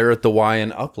there at the Y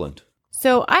in Upland.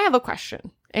 So I have a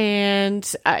question,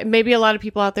 and maybe a lot of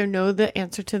people out there know the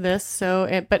answer to this.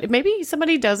 But maybe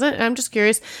somebody doesn't. And I'm just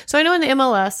curious. So I know in the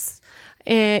MLS,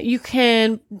 you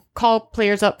can call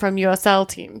players up from USL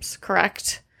teams,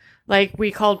 correct? Like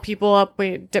we called people up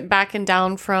back and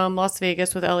down from Las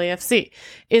Vegas with LAFC.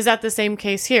 Is that the same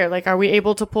case here? Like, are we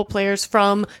able to pull players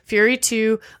from Fury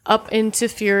 2 up into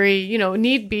Fury,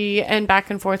 need be, and back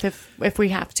and forth if we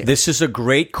have to? This is a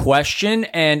great question,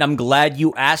 and I'm glad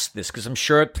you asked this because I'm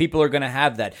sure people are going to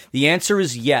have that. The answer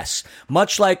is yes.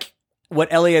 Much like what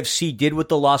LAFC did with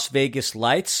the Las Vegas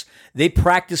Lights, they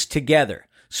practiced together.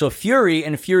 So Fury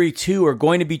and Fury 2 are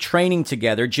going to be training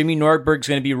together. Jimmy Nordberg's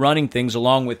going to be running things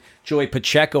along with Joey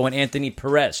Pacheco and Anthony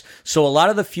Perez. So a lot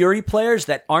of the Fury players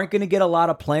that aren't going to get a lot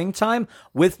of playing time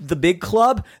with the big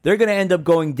club, they're going to end up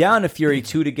going down to Fury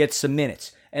 2 to get some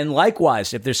minutes. And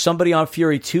likewise, if there's somebody on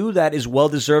Fury 2 that is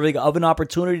well-deserving of an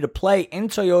opportunity to play in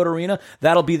Toyota Arena,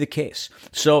 that'll be the case.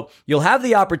 So you'll have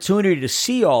the opportunity to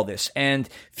see all this. And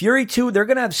Fury 2, they're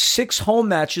going to have 6 home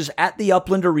matches at the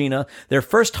Upland Arena. Their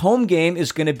first home game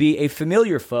is going to be a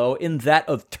familiar foe in that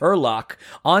of Turlock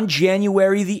on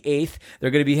January the 8th.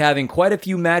 They're going to be having quite a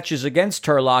few matches against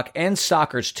Turlock and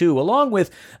Sockers too, along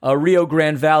with Rio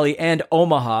Grande Valley and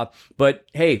Omaha. But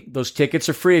hey, those tickets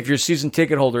are free if you're a season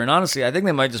ticket holder. And honestly, I think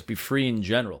they might just be free in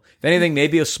general. If anything,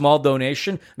 maybe a small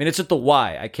donation. I mean, it's at the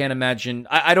Y. I can't imagine.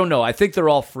 I don't know. I think they're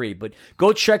all free, but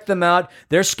go check them out.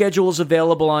 Their schedule is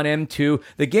available on M2.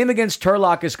 The game against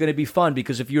Turlock is going to be fun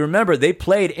because if you remember, they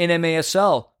played in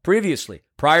MASL previously,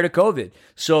 prior to COVID.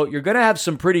 So you're going to have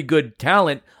some pretty good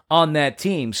talent on that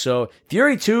team. So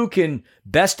Fury 2 can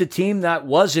best a team that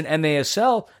was in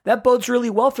MASL. That bodes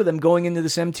really well for them going into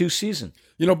this M2 season.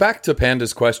 Back to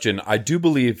Panda's question, I do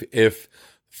believe if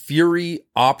Fury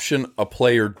option a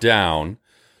player down,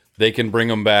 they can bring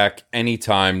them back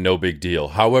anytime, no big deal.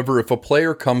 However, if a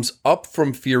player comes up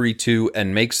from Fury 2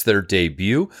 and makes their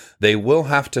debut, they will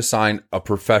have to sign a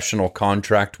professional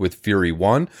contract with Fury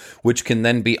 1, which can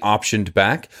then be optioned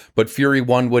back. But Fury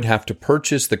 1 would have to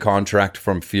purchase the contract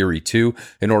from Fury 2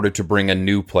 in order to bring a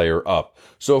new player up.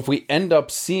 So if we end up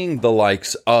seeing the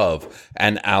likes of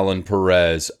an Alan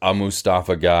Perez, a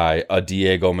Mustafa Guy, a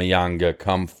Diego Mayanga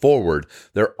come forward,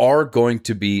 there are going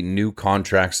to be new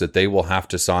contracts that they will have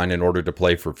to sign in order to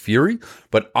play for Fury,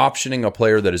 but optioning a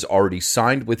player that is already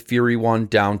signed with Fury 1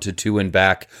 down to 2 and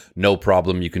back, no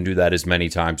problem. You can do that as many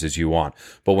times as you want.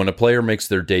 But when a player makes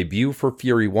their debut for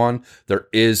Fury 1, there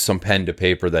is some pen to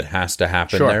paper that has to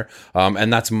happen there.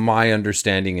 And that's my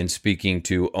understanding in speaking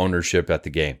to ownership at the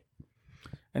game.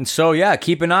 And so, yeah,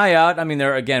 keep an eye out. I mean,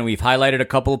 we've highlighted a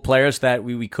couple of players that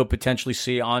we could potentially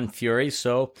see on Fury,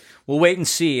 so we'll wait and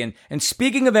see. And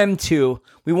speaking of M2,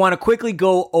 we want to quickly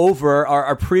go over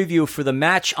our preview for the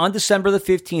match on December the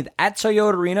 15th at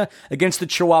Toyota Arena against the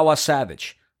Chihuahua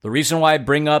Savage. The reason why I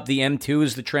bring up the M2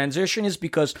 as the transition is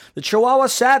because the Chihuahua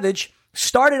Savage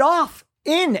started off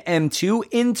in M2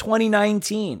 in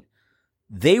 2019.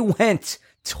 They went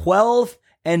 12-0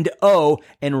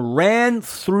 and ran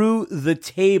through the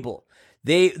table.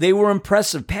 They were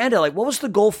impressive. Panda, what was the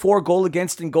goal for, goal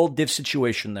against, and goal diff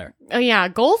situation there? Oh, yeah.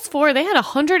 Goals for, they had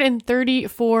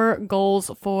 134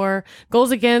 goals for.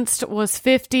 Goals against was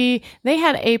 50. They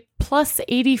had a plus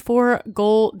 84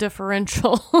 goal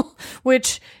differential,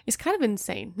 which is kind of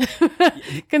insane.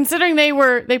 Considering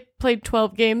they played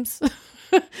 12 games.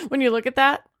 When you look at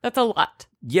that, that's a lot.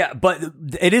 Yeah, but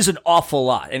it is an awful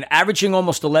lot. And averaging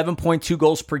almost 11.2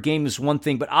 goals per game is one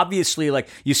thing. But obviously,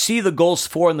 you see the goals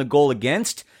for and the goal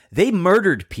against, they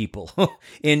murdered people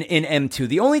in M2.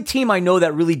 The only team I know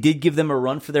that really did give them a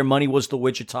run for their money was the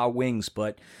Wichita Wings.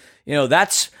 But,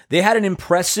 they had an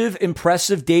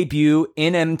impressive debut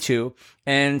in M2.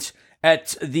 And At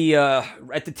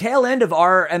the tail end of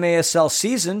our MASL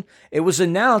season, it was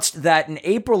announced that in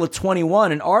April of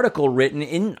 21, an article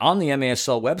written on the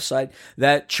MASL website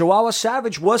that Chihuahua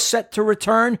Savage was set to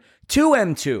return to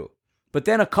M2. But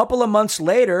then a couple of months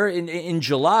later, in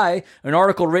July, an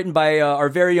article written by our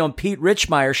very own Pete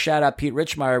Richmeyer, shout out Pete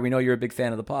Richmeyer, we know you're a big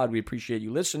fan of the pod, we appreciate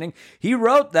you listening. He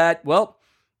wrote that, well,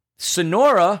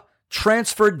 Sonora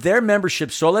transferred their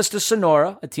membership, Soles de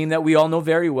Sonora, a team that we all know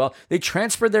very well, they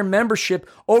transferred their membership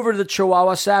over to the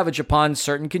Chihuahua Savage upon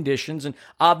certain conditions, and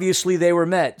obviously they were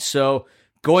met. So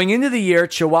going into the year,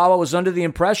 Chihuahua was under the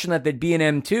impression that they'd be in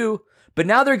M2, but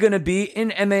now they're going to be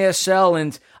in MASL,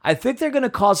 and I think they're going to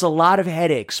cause a lot of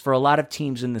headaches for a lot of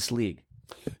teams in this league.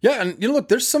 Yeah, and look,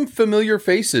 there's some familiar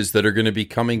faces that are going to be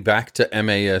coming back to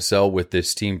MASL with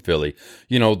this team, Philly.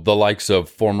 The likes of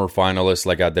former finalists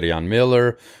like Adrian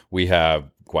Miller. We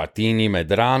have Guatini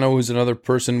Medrano, who's another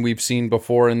person we've seen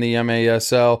before in the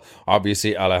MASL.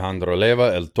 Obviously, Alejandro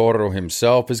Leva, El Toro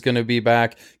himself is going to be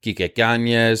back. Quique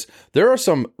Cañez. There are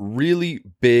some really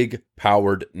big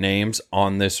powered names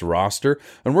on this roster,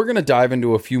 and we're going to dive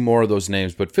into a few more of those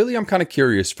names. But Philly, I'm kind of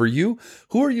curious, for you,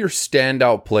 who are your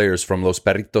standout players from Los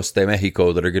Perritos de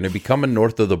Mexico that are going to be coming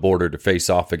north of the border to face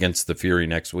off against the Fury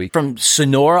next week? From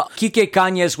Sonora, Quique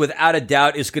Cañez, without a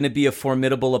doubt, is going to be a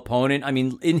formidable opponent. I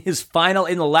mean, in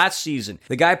the last season,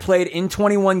 the guy played in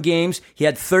 21 games. He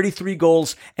had 33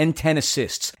 goals and 10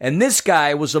 assists. And this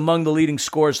guy was among the leading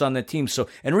scorers on the team. So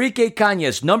Enrique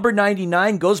Cañez, number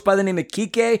 99, goes by the name of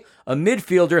Quique, a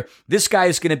midfielder. This guy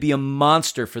is going to be a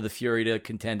monster for the Fury to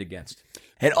contend against.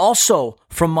 And also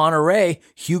from Monterrey,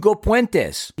 Hugo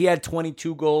Puentes. He had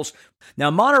 22 goals.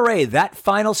 Now, Monterrey, that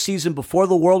final season before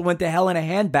the world went to hell in a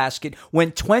handbasket,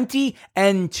 went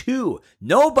 20-2.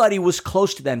 Nobody was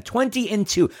close to them.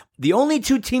 20-2. The only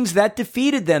two teams that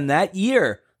defeated them that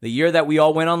year, the year that we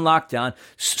all went on lockdown,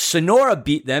 Sonora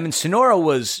beat them, and Sonora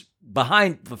was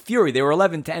behind the Fury. They were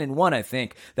 11-10-1, I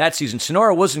think, that season.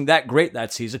 Sonora wasn't that great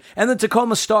that season. And the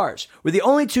Tacoma Stars were the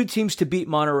only two teams to beat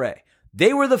Monterrey.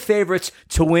 They were the favorites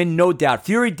to win, no doubt.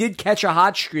 Fury did catch a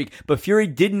hot streak, but Fury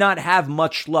did not have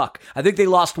much luck. I think they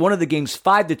lost one of the games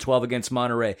 5-12 against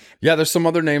Monterrey. Yeah, there's some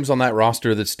other names on that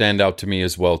roster that stand out to me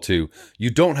as well, too. You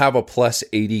don't have a plus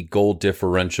 80 goal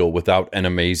differential without an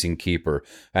amazing keeper.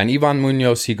 And Ivan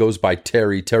Munoz, he goes by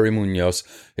Terry Munoz,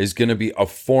 is going to be a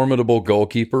formidable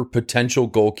goalkeeper, potential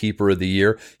goalkeeper of the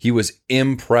year. He was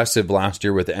impressive last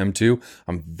year with M2.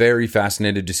 I'm very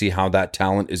fascinated to see how that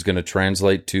talent is going to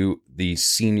translate to the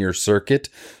senior circuit.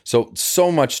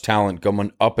 So much talent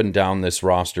going up and down this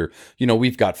roster.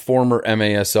 We've got former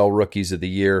MASL rookies of the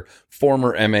year,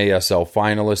 former MASL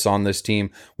finalists on this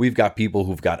team. We've got people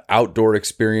who've got outdoor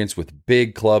experience with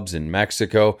big clubs in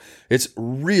Mexico. It's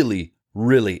really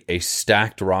a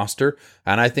stacked roster,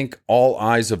 and I think all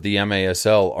eyes of the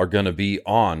MASL are going to be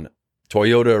on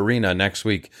Toyota Arena next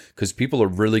week because people are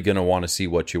really going to want to see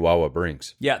what Chihuahua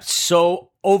brings. Yeah, so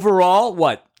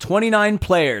overall, 29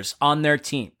 players on their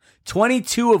team,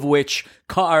 22 of which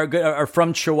are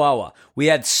from Chihuahua. We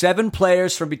had 7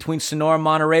 players from between Sonora and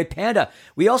Monterrey. Panda,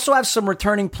 we also have some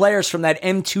returning players from that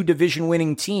M2 division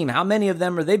winning team. How many of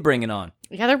them are they bringing on?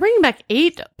 Yeah, they're bringing back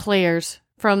 8 players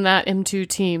from that M2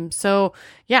 team. So,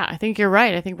 yeah, I think you're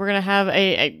right. I think we're going to have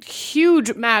a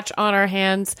huge match on our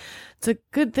hands. It's a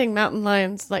good thing mountain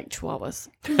lions like chihuahuas.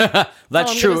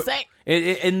 That's true.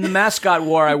 In the mascot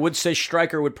war, I would say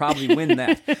Stryker would probably win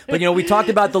that. But, we talked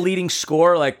about the leading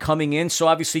scorer, coming in. So,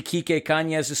 obviously, Quique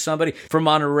Cañez is somebody from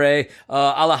Monterrey.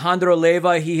 Alejandro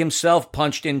Leva, he himself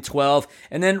punched in 12.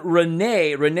 And then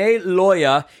Rene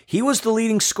Loya, he was the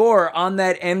leading scorer on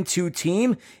that M2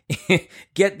 team.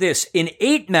 Get this. In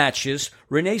 8 matches,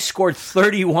 Rene scored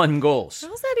 31 goals.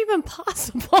 How is that even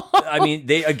possible? I mean,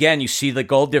 you see the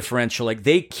goal differential.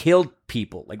 They killed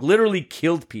people. Literally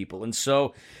killed people. And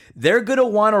so they're going to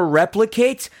want to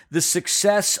replicate the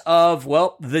success of,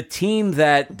 the team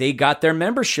that they got their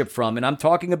membership from. And I'm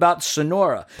talking about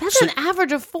Sonora. That's an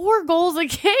average of 4 goals a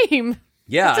game.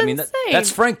 Yeah, That's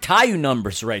that's Frank Tayu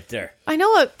numbers right there. I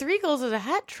know 3 goals is a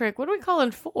hat trick. What do we call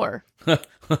in 4?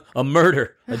 A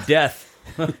murder, a death.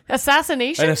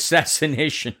 Assassination? An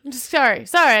assassination. Sorry.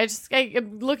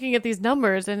 I'm looking at these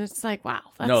numbers and it's wow.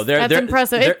 That's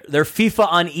impressive. They're FIFA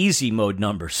on easy mode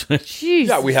numbers. Jeez.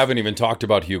 Yeah, we haven't even talked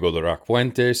about Hugo de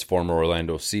Fuentes, former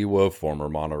Orlando Seawolf, former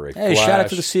Monterrey Hey, Flash. shout out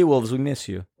to the Seawolves. We miss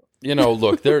you.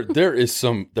 Look,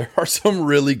 there are some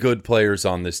really good players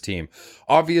on this team.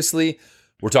 Obviously,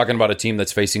 we're talking about a team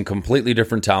that's facing completely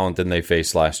different talent than they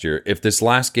faced last year. If this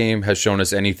last game has shown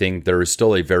us anything, there is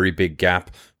still a very big gap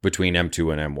between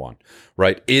M2 and M1,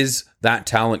 right? Is that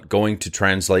talent going to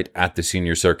translate at the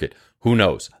senior circuit? Who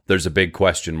knows? There's a big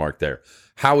question mark there.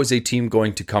 How is a team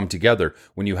going to come together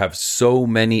when you have so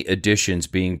many additions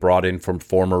being brought in from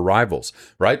former rivals,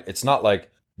 right? It's not like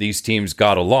these teams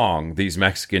got along, these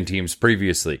Mexican teams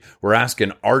previously. We're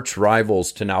asking arch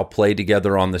rivals to now play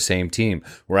together on the same team.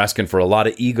 We're asking for a lot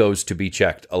of egos to be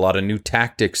checked, a lot of new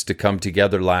tactics to come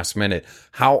together last minute.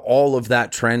 How all of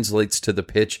that translates to the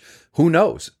pitch, who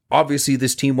knows? Obviously,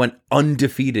 this team went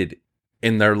undefeated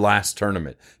in their last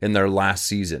tournament, in their last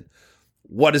season.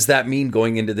 What does that mean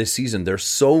going into this season? There's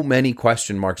so many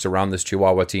question marks around this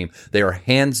Chihuahua team. They are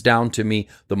hands down to me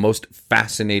the most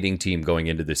fascinating team going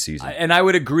into this season. And I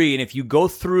would agree. And if you go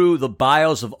through the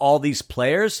bios of all these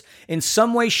players, in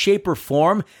some way, shape, or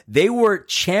form, they were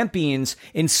champions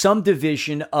in some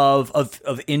division of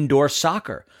indoor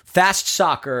soccer. Fast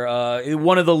soccer,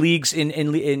 one of the leagues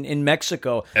in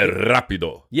Mexico. El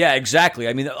Rápido. Yeah, exactly.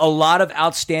 I mean, a lot of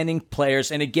outstanding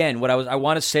players. And again, what I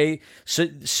want to say,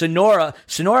 Sonora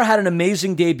had an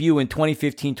amazing debut in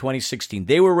 2015-2016.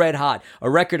 They were red hot. A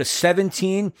record of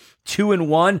 17,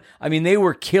 2-1. I mean, they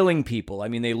were killing people. I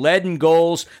mean, they led in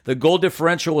goals. The goal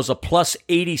differential was a plus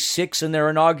 86 in their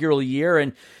inaugural year,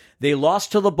 and they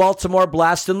lost to the Baltimore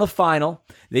Blast in the final.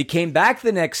 They came back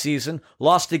the next season,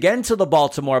 lost again to the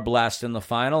Baltimore Blast in the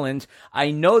final, and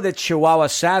I know that Chihuahua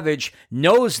Savage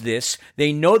knows this.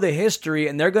 They know the history,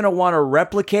 and they're going to want to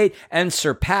replicate and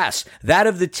surpass that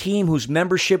of the team whose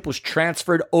membership was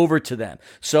transferred over to them.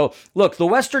 So, look, the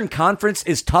Western Conference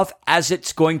is tough as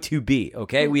it's going to be,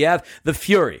 okay? We have the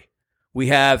Fury. We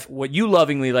have what you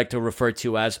lovingly like to refer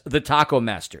to as the Taco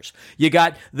Masters. You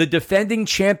got the defending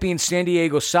champion San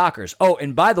Diego Sockers. Oh,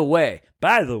 and by the way,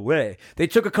 they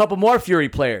took a couple more Fury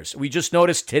players. We just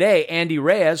noticed today, Andy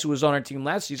Reyes, who was on our team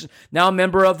last season, now a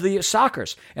member of the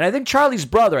Sockers. And I think Charlie's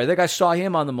brother, I think I saw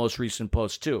him on the most recent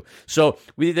post too. So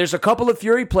there's a couple of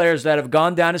Fury players that have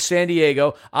gone down to San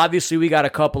Diego. Obviously, we got a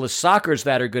couple of Sockers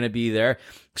that are going to be there.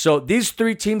 So these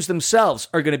three teams themselves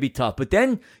are going to be tough. But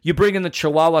then you bring in the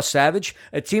Chihuahua Savage,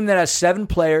 a team that has 7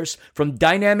 players from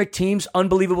dynamic teams,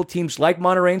 unbelievable teams like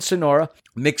Monterrey and Sonora,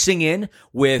 mixing in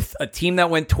with a team that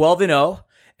went 12-0,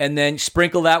 and then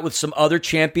sprinkle that with some other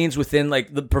champions within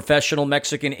like the professional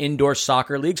Mexican indoor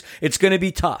soccer leagues. It's going to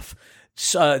be tough.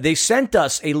 So, they sent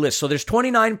us a list. So there's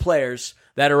 29 players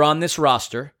that are on this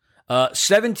roster.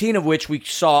 17 of which we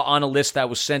saw on a list that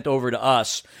was sent over to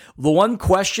us. The one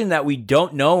question that we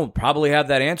don't know, we'll probably have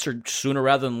that answered sooner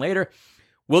rather than later,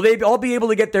 will they all be able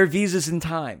to get their visas in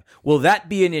time? Will that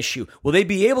be an issue? Will they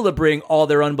be able to bring all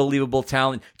their unbelievable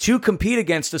talent to compete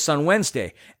against us on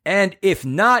Wednesday? And if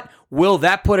not, will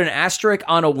that put an asterisk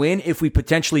on a win if we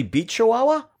potentially beat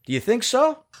Chihuahua? Do you think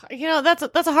so? You know, that's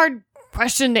a hard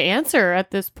question to answer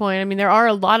at this point. I mean, there are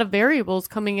a lot of variables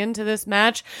coming into this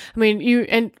match. I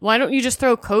mean, why don't you just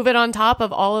throw COVID on top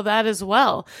of all of that as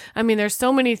well? I mean, there's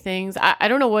so many things. I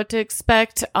don't know what to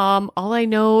expect. All I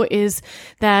know is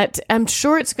that I'm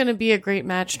sure it's going to be a great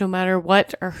match no matter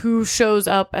what or who shows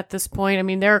up at this point. I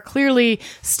mean, they're clearly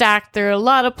stacked. There are a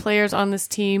lot of players on this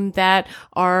team that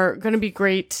are going to be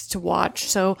great to watch.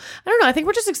 So I don't know. I think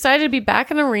we're just excited to be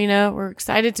back in the arena. We're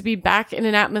excited to be back in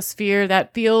an atmosphere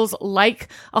that feels like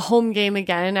a home game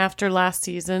again after last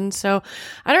season. So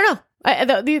I don't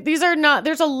know. These are not,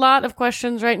 there's a lot of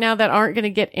questions right now that aren't going to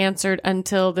get answered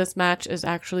until this match is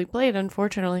actually played,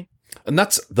 unfortunately. And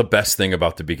that's the best thing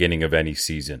about the beginning of any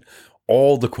season.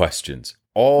 All the questions,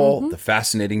 all the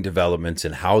fascinating developments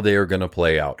and how they are going to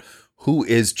play out. Who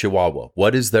is Chihuahua?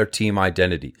 What is their team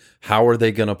identity? How are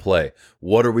they going to play?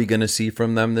 What are we going to see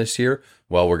from them this year?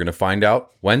 Well, we're going to find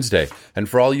out Wednesday. And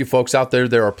for all you folks out there,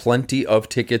 there are plenty of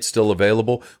tickets still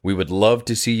available. We would love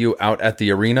to see you out at the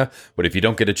arena. But if you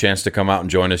don't get a chance to come out and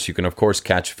join us, you can, of course,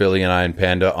 catch Philly and I and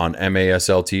Panda on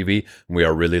MASL TV. And we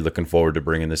are really looking forward to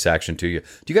bringing this action to you.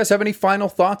 Do you guys have any final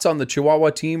thoughts on the Chihuahua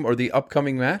team or the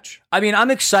upcoming match? I mean, I'm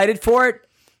excited for it.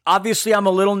 Obviously, I'm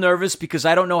a little nervous because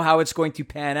I don't know how it's going to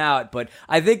pan out. But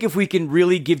I think if we can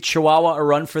really give Chihuahua a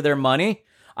run for their money,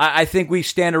 I think we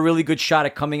stand a really good shot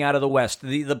at coming out of the West.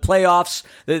 The playoffs,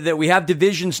 that we have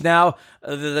divisions now.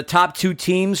 The top 2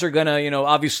 teams are going to,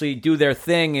 obviously do their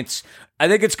thing. I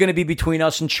think it's going to be between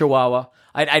us and Chihuahua.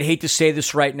 I'd hate to say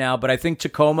this right now, but I think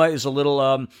Tacoma is a little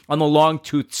on the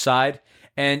long-toothed side.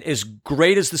 And as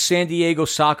great as the San Diego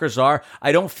Sockers are,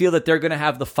 I don't feel that they're going to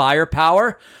have the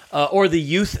firepower or the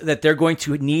youth that they're going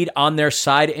to need on their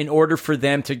side in order for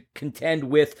them to contend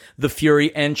with the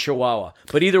Fury and Chihuahua.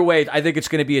 But either way, I think it's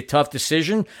going to be a tough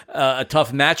decision, a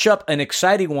tough matchup, an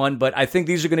exciting one. But I think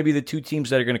these are going to be the 2 teams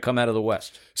that are going to come out of the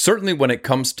West. Certainly when it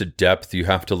comes to depth, you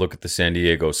have to look at the San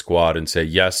Diego squad and say,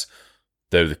 yes,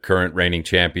 they're the current reigning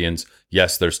champions.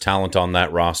 Yes, there's talent on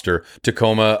that roster.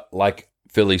 Tacoma, like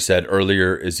Philly said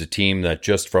earlier, is a team that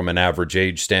just from an average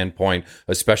age standpoint,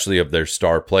 especially of their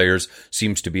star players,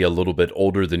 seems to be a little bit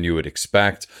older than you would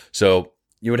expect. So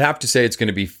you would have to say it's going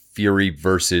to be Fury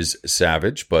versus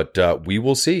Savage, but we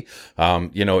will see.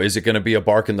 Is it going to be a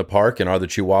bark in the park, and are the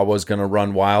Chihuahuas going to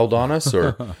run wild on us,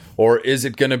 or is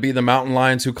it going to be the Mountain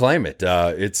Lions who claim it?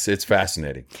 It's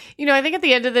fascinating. I think at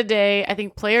the end of the day, I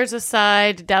think players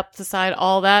aside, depth aside,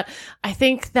 all that, I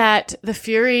think that the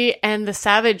Fury and the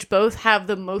Savage both have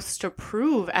the most to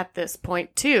prove at this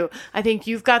point too. I think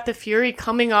you've got the Fury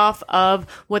coming off of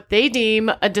what they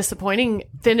deem a disappointing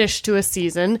finish to a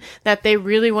season, that they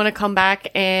really want to come back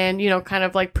and, kind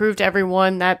of like prove to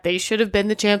everyone that they should have been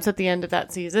the champs at the end of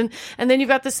that season. And then you've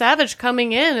got the Savage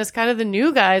coming in as kind of the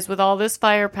new guys with all this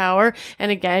firepower.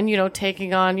 And again,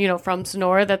 taking on, from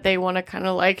Sonora, that they want to kind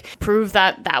of like prove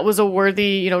that that was a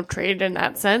worthy, trade in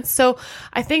that sense. So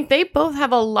I think they both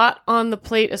have a lot on the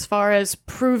plate as far as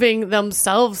proving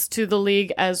themselves to the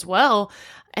league as well.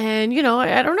 And,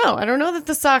 I don't know. I don't know that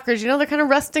the Sockers, they're kind of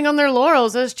resting on their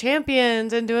laurels as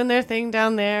champions and doing their thing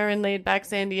down there in laid back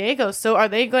San Diego. So are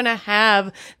they going to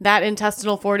have that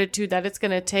intestinal fortitude that it's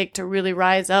going to take to really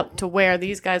rise up to where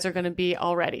these guys are going to be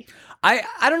already?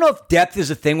 I don't know if depth is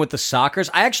a thing with the Sockers.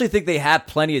 I actually think they have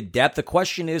plenty of depth. The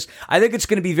question is, I think it's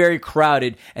going to be very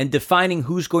crowded, and defining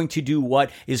who's going to do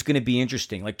what is going to be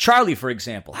interesting. Like Charlie, for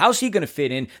example, how's he going to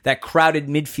fit in that crowded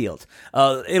midfield?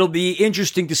 It'll be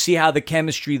interesting to see how the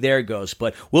chemistry there goes,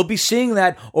 but we'll be seeing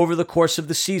that over the course of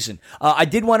the season. I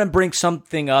did want to bring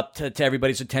something up to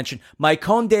everybody's attention.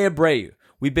 Maicon de Abreu.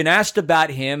 We've been asked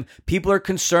about him. People are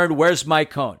concerned, where's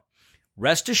Maicon?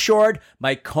 Rest assured,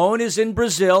 Maicon is in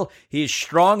Brazil. He is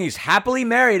strong. He's happily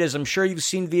married, as I'm sure you've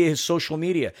seen via his social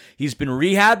media. He's been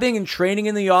rehabbing and training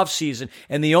in the offseason,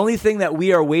 and the only thing that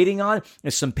we are waiting on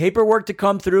is some paperwork to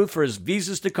come through for his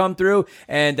visas to come through,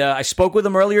 and I spoke with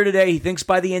him earlier today. He thinks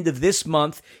by the end of this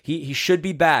month, he should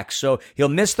be back. So he'll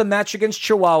miss the match against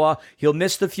Chihuahua. He'll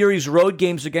miss the Fury's road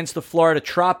games against the Florida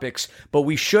Tropics, but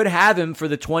we should have him for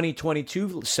the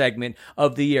 2022 segment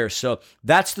of the year. So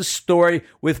that's the story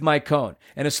with Maicon.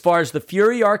 And as far as the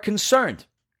Fury are concerned,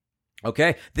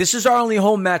 okay, this is our only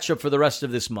home matchup for the rest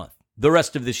of this month, the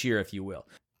rest of this year, if you will.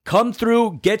 Come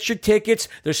through, get your tickets.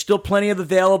 There's still plenty of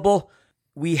available.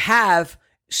 We have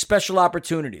special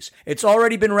opportunities. It's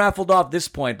already been raffled off this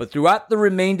point, but throughout the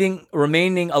remaining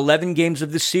 11 games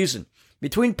of this season,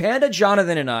 between Panda,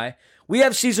 Jonathan, and I, we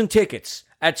have season tickets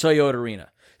at Toyota Arena.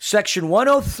 Section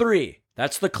 103,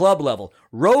 that's the club level.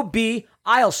 Row B,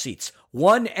 aisle seats,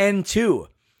 1 and 2.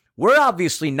 We're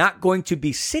obviously not going to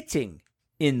be sitting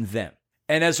in them.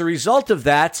 And as a result of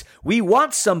that, we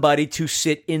want somebody to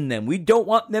sit in them. We don't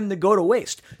want them to go to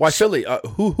waste. Why, Philly?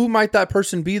 Who might that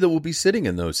person be that will be sitting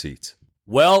in those seats?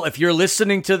 Well, if you're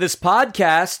listening to this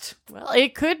podcast... Well,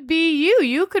 it could be you.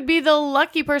 You could be the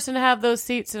lucky person to have those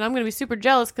seats. And I'm going to be super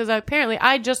jealous because apparently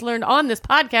I just learned on this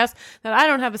podcast that I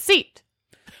don't have a seat.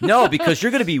 No, because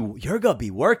you're gonna be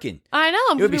working. I know.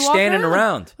 I'm You'll gonna be standing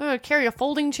around. I'm gonna carry a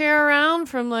folding chair around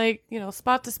from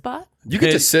spot to spot. You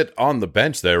get to sit on the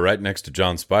bench there right next to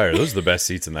John Spire. Those are the best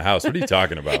seats in the house. What are you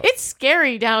talking about? It's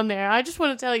scary down there. I just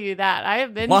want to tell you that. I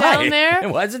have been Why? down there.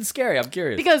 Why is it scary? I'm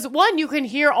curious. Because one, you can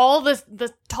hear all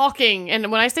the talking,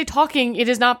 and when I say talking, it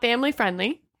is not family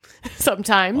friendly.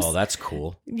 Sometimes. Oh, that's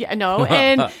cool. Yeah, no,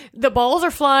 and the balls are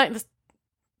flying. The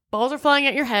balls are flying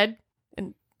at your head.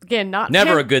 Again,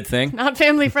 never a good thing. Not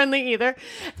family friendly either.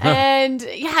 And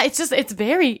yeah, it's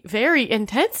very, very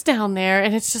intense down there.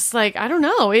 And it's just like, I don't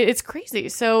know. It's crazy.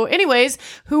 So anyways,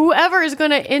 whoever is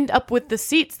going to end up with the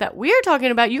seats that we're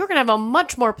talking about, you're going to have a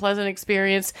much more pleasant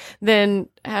experience than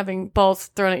having balls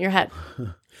thrown at your head.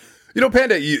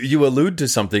 Panda, you allude to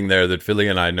something there that Philly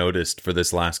and I noticed for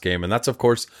this last game. And that's, of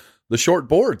course, the short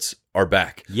boards are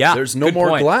back. Yeah, there's no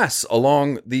more glass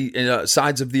along the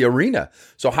sides of the arena.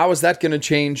 So how is that going to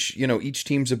change, each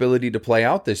team's ability to play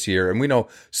out this year? And we know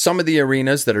some of the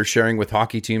arenas that are sharing with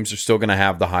hockey teams are still going to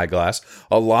have the high glass.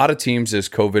 A lot of teams, as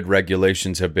COVID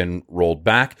regulations have been rolled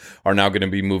back, are now going to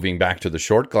be moving back to the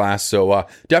short glass. So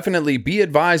definitely be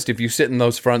advised if you sit in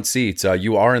those front seats,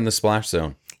 you are in the splash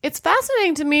zone. It's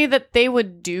fascinating to me that they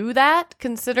would do that,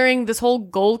 considering this whole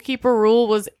goalkeeper rule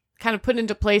was kind of put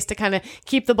into place to kind of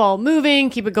keep the ball moving,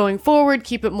 keep it going forward,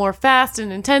 keep it more fast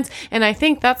and intense. And I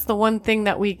think that's the one thing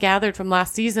that we gathered from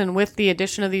last season with the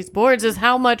addition of these boards is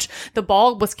how much the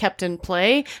ball was kept in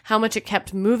play, how much it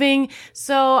kept moving.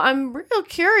 So I'm real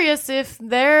curious if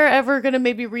they're ever going to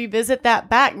maybe revisit that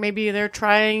back. Maybe they're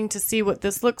trying to see what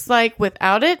this looks like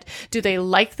without it. Do they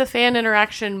like the fan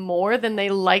interaction more than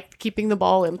they like keeping the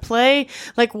ball in play?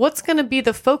 Like, what's going to be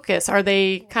the focus? Are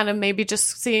they kind of maybe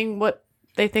just seeing what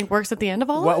they think works at the end of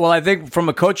all of Well, it? well, I think from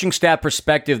a coaching staff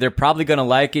perspective, they're probably going to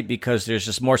like it because there's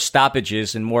just more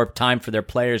stoppages and more time for their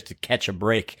players to catch a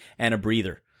break and a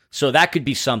breather. So that could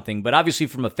be something. But obviously,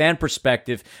 from a fan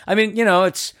perspective, I mean,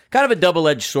 it's kind of a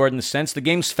double-edged sword in the sense the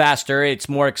game's faster, it's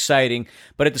more exciting,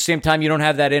 but at the same time, you don't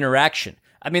have that interaction.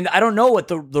 I mean, I don't know what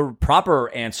the proper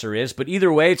answer is, but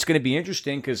either way, it's going to be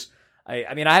interesting because I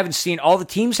haven't seen all the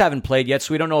teams haven't played yet,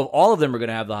 so we don't know if all of them are going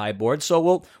to have the high board.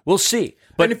 So we'll see.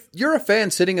 But if you're a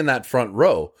fan sitting in that front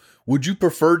row, would you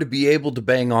prefer to be able to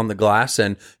bang on the glass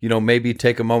and, maybe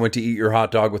take a moment to eat your hot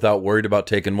dog without worried about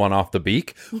taking one off the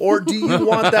beak? Or do you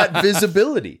want that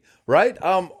visibility, right?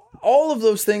 All of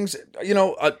those things,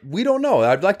 we don't know.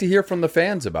 I'd like to hear from the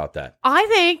fans about that. I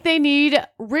think they need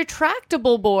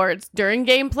retractable boards. During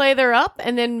gameplay, they're up,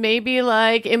 and then maybe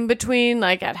like in between,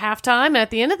 like at halftime and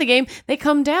at the end of the game, they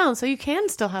come down so you can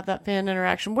still have that fan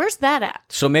interaction. Where's that at?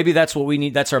 So maybe that's what we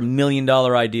need. That's our $1 million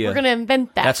idea. We're going to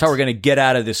invent that. That's how we're going to get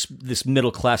out of this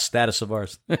middle class status of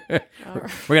ours. We're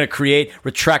going to create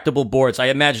retractable boards. I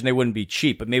imagine they wouldn't be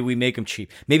cheap, but maybe we make them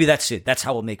cheap. Maybe that's it. That's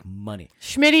how we'll make money.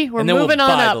 Schmitty, we're And then moving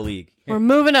we'll on buy up. the league. We're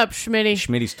moving up, Schmitty.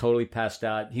 Schmitty's totally passed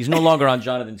out. He's no longer on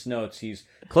Jonathan's notes. He's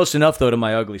close enough, though, to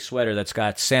my ugly sweater that's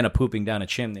got Santa pooping down a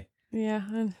chimney.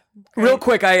 Yeah. Real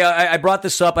quick, I brought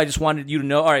this up. I just wanted you to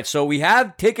know. All right, so we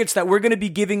have tickets that we're going to be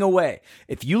giving away.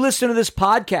 If you listen to this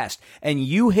podcast and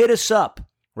you hit us up,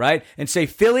 right, and say,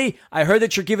 Philly, I heard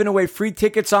that you're giving away free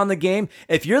tickets on the game.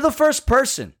 If you're the first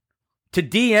person to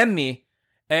DM me,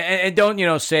 and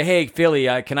don't, say, hey, Philly,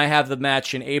 can I have the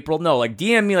match in April? No, like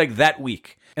DM me like that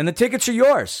week. And the tickets are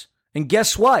yours. And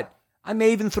guess what? I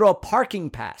may even throw a parking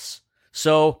pass.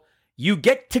 So you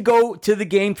get to go to the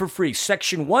game for free.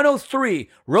 Section 103,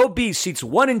 row B, seats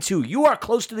 1 and 2. You are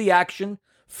close to the action.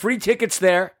 Free tickets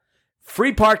there.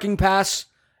 Free parking pass.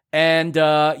 And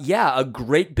a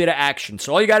great bit of action.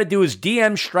 So all you got to do is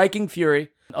DM Striking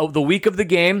Fury of the week of the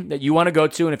game that you want to go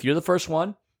to. And if you're the first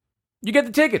one, you get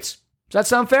the tickets. Does that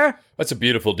sound fair? That's a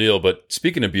beautiful deal. But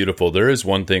speaking of beautiful, there is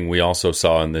one thing we also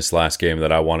saw in this last game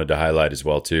that I wanted to highlight as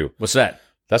well, too. What's that?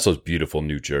 That's those beautiful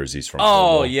new jerseys from Oh,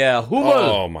 Hummel. yeah. Hummel.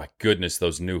 Oh, my goodness.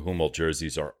 Those new Hummel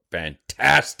jerseys are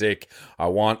fantastic. I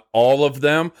want all of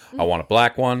them. I want a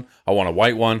black one. I want a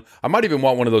white one. I might even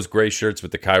want one of those gray shirts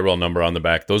with the Kyrell number on the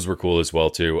back. Those were cool as well,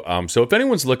 too. So if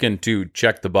anyone's looking to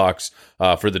check the box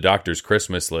for the doctor's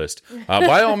Christmas list,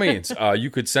 by all means, you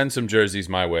could send some jerseys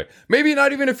my way. Maybe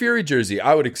not even a Fury jersey.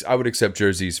 I would accept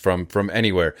jerseys from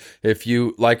anywhere. If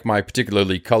you like my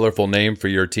particularly colorful name for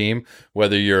your team,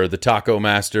 whether you're the Taco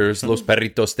Masters, Los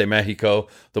Perritos de Mexico,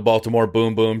 the Baltimore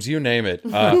Boom Booms, you name it,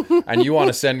 and you want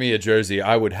to send me a jersey,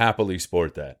 I would happily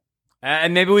sport that.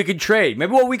 And maybe we could trade.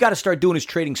 Maybe what we got to start doing is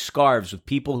trading scarves with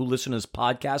people who listen to this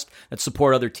podcast that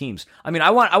support other teams. I mean,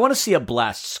 I want to see a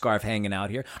Blast scarf hanging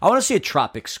out here. I want to see a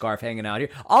Tropic scarf hanging out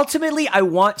here. Ultimately,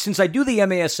 since I do the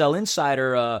MASL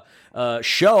Insider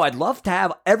show, I'd love to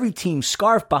have every team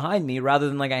scarf behind me rather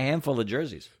than like a handful of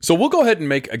jerseys. So we'll go ahead and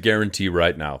make a guarantee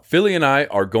right now. Philly and I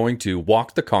are going to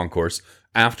walk the concourse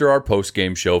after our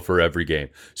post-game show for every game.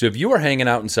 So if you are hanging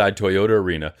out inside Toyota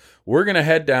Arena, we're going to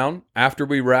head down after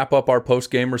we wrap up our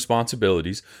post-game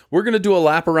responsibilities. We're going to do a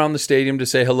lap around the stadium to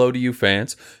say hello to you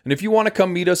fans. And if you want to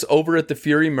come meet us over at the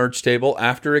Fury merch table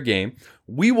after a game,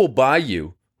 we will buy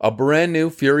you a brand new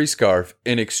Fury scarf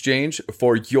in exchange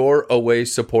for your away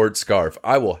support scarf.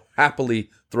 I will happily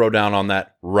throw down on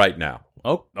that right now.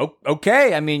 Oh,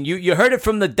 okay. I mean, you heard it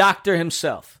from the doctor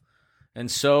himself. And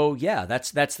so, yeah,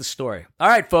 that's the story. All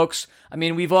right, folks. I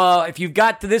mean, if you've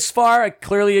got to this far,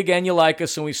 clearly, again, you like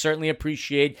us, and we certainly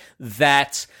appreciate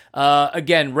that.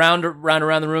 Again, round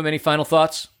around the room. Any final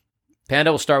thoughts? Panda,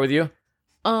 we'll start with you.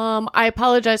 I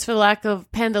apologize for the lack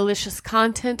of Pandalicious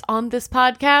content on this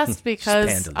podcast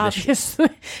because obviously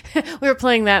we were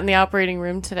playing that in the operating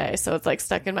room today, so it's like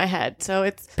stuck in my head. So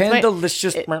it's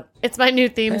Pandalicious. It's my new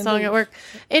theme song at work.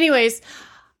 Anyways.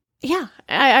 Yeah,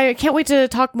 I can't wait to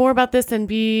talk more about this and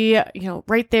be,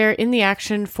 right there in the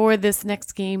action for this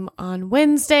next game on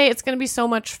Wednesday. It's going to be so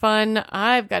much fun.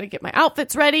 I've got to get my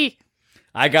outfits ready.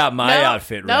 I got my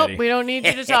outfit ready. Nope, we don't need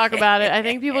you to talk about it. I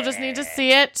think people just need to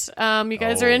see it. You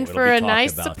guys are in for a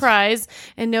nice surprise.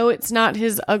 And no, it's not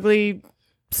his ugly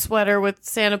sweater with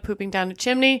Santa pooping down a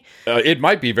chimney. It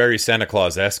might be very Santa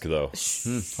Claus-esque, though.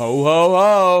 Ho, ho,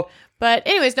 ho. But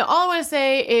anyways, now all I want to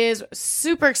say is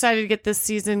super excited to get this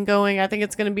season going. I think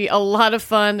it's going to be a lot of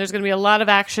fun. There's going to be a lot of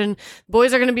action.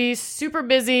 Boys are going to be super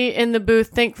busy in the booth.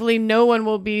 Thankfully, no one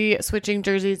will be switching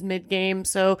jerseys mid-game.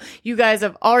 So you guys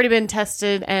have already been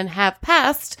tested and have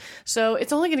passed. So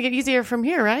it's only going to get easier from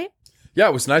here, right? Yeah,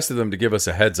 it was nice of them to give us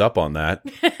a heads up on that.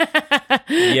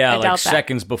 Yeah, like doubt that.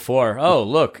 seconds before. Oh,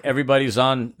 look, everybody's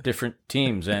on different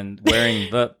teams and wearing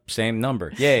the same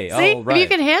number. Yay. See, Oh, right. if you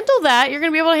can handle that, you're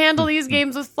going to be able to handle these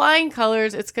games with flying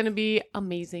colors. It's going to be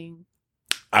amazing.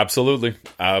 Absolutely.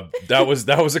 That was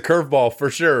a curveball for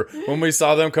sure. When we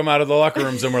saw them come out of the locker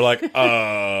rooms and we're like,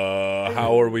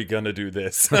 how are we going to do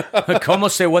this? Como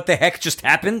say, what the heck just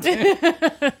happened?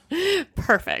 All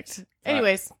Perfect.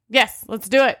 Anyways, yes, let's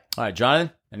do it. right,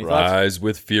 Jonathan, any thoughts? Rise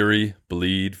with fury,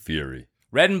 bleed fury.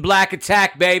 Red and black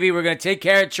attack, baby. We're going to take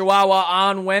care of Chihuahua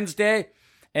on Wednesday.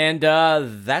 And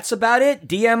that's about it.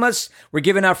 DM us. We're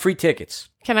giving out free tickets.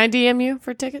 Can I DM you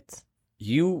for tickets?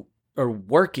 You are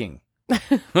working.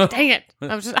 Dang it.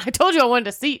 I told you I wanted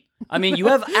a seat. I mean, you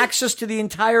have access to the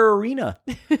entire arena.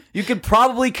 You could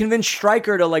probably convince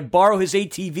Stryker to like borrow his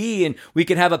ATV and we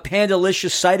could have a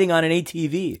Pandalicious sighting on an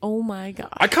ATV. Oh my God.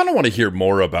 I kind of want to hear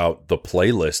more about the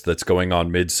playlist that's going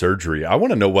on mid-surgery. I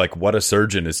want to know like what a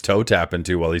surgeon is toe tapping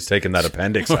to while he's taking that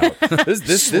appendix out. This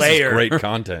is Slayer. great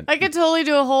content. I could totally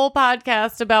do a whole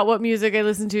podcast about what music I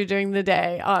listen to during the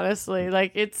day, honestly.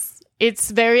 Like,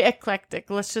 it's very eclectic.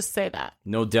 Let's just say that.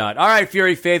 No doubt. All right,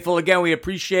 Fury Faithful. Again, we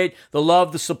appreciate the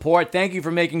love, the support. Thank you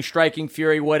for making Striking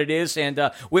Fury what it is. And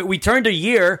we turned a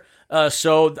year.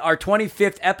 So our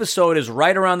 25th episode is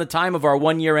right around the time of our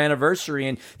 1-year anniversary.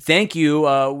 And thank you.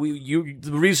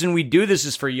 The reason we do this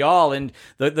is for y'all. And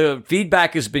the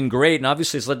feedback has been great. And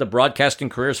obviously it's led to broadcasting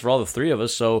careers for all the three of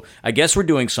us. So I guess we're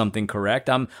doing something correct.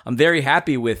 I'm very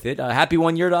happy with it. Happy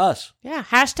 1 year to us. Yeah.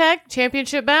 Hashtag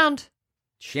championship bound.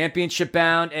 Championship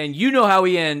bound. And you know how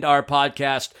we end our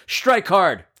podcast. Strike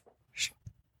hard.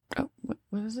 Oh,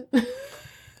 what is it?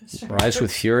 Rise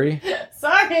with Fury.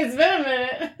 Sorry, it's been a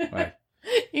minute. Right.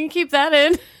 You can keep that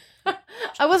in.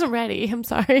 I wasn't ready. I'm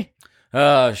sorry.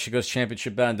 She goes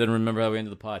championship bound. Didn't remember how we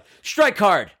ended the pod. Strike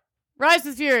hard. Rise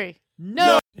with Fury.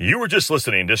 No. You were just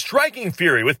listening to Striking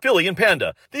Fury with Philly and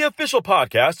Panda, the official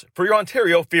podcast for your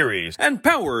Ontario Furies. And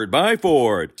powered by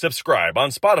Ford. Subscribe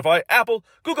on Spotify, Apple,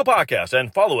 Google Podcasts,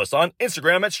 and follow us on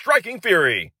Instagram at Striking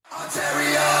Fury.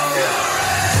 Ontario.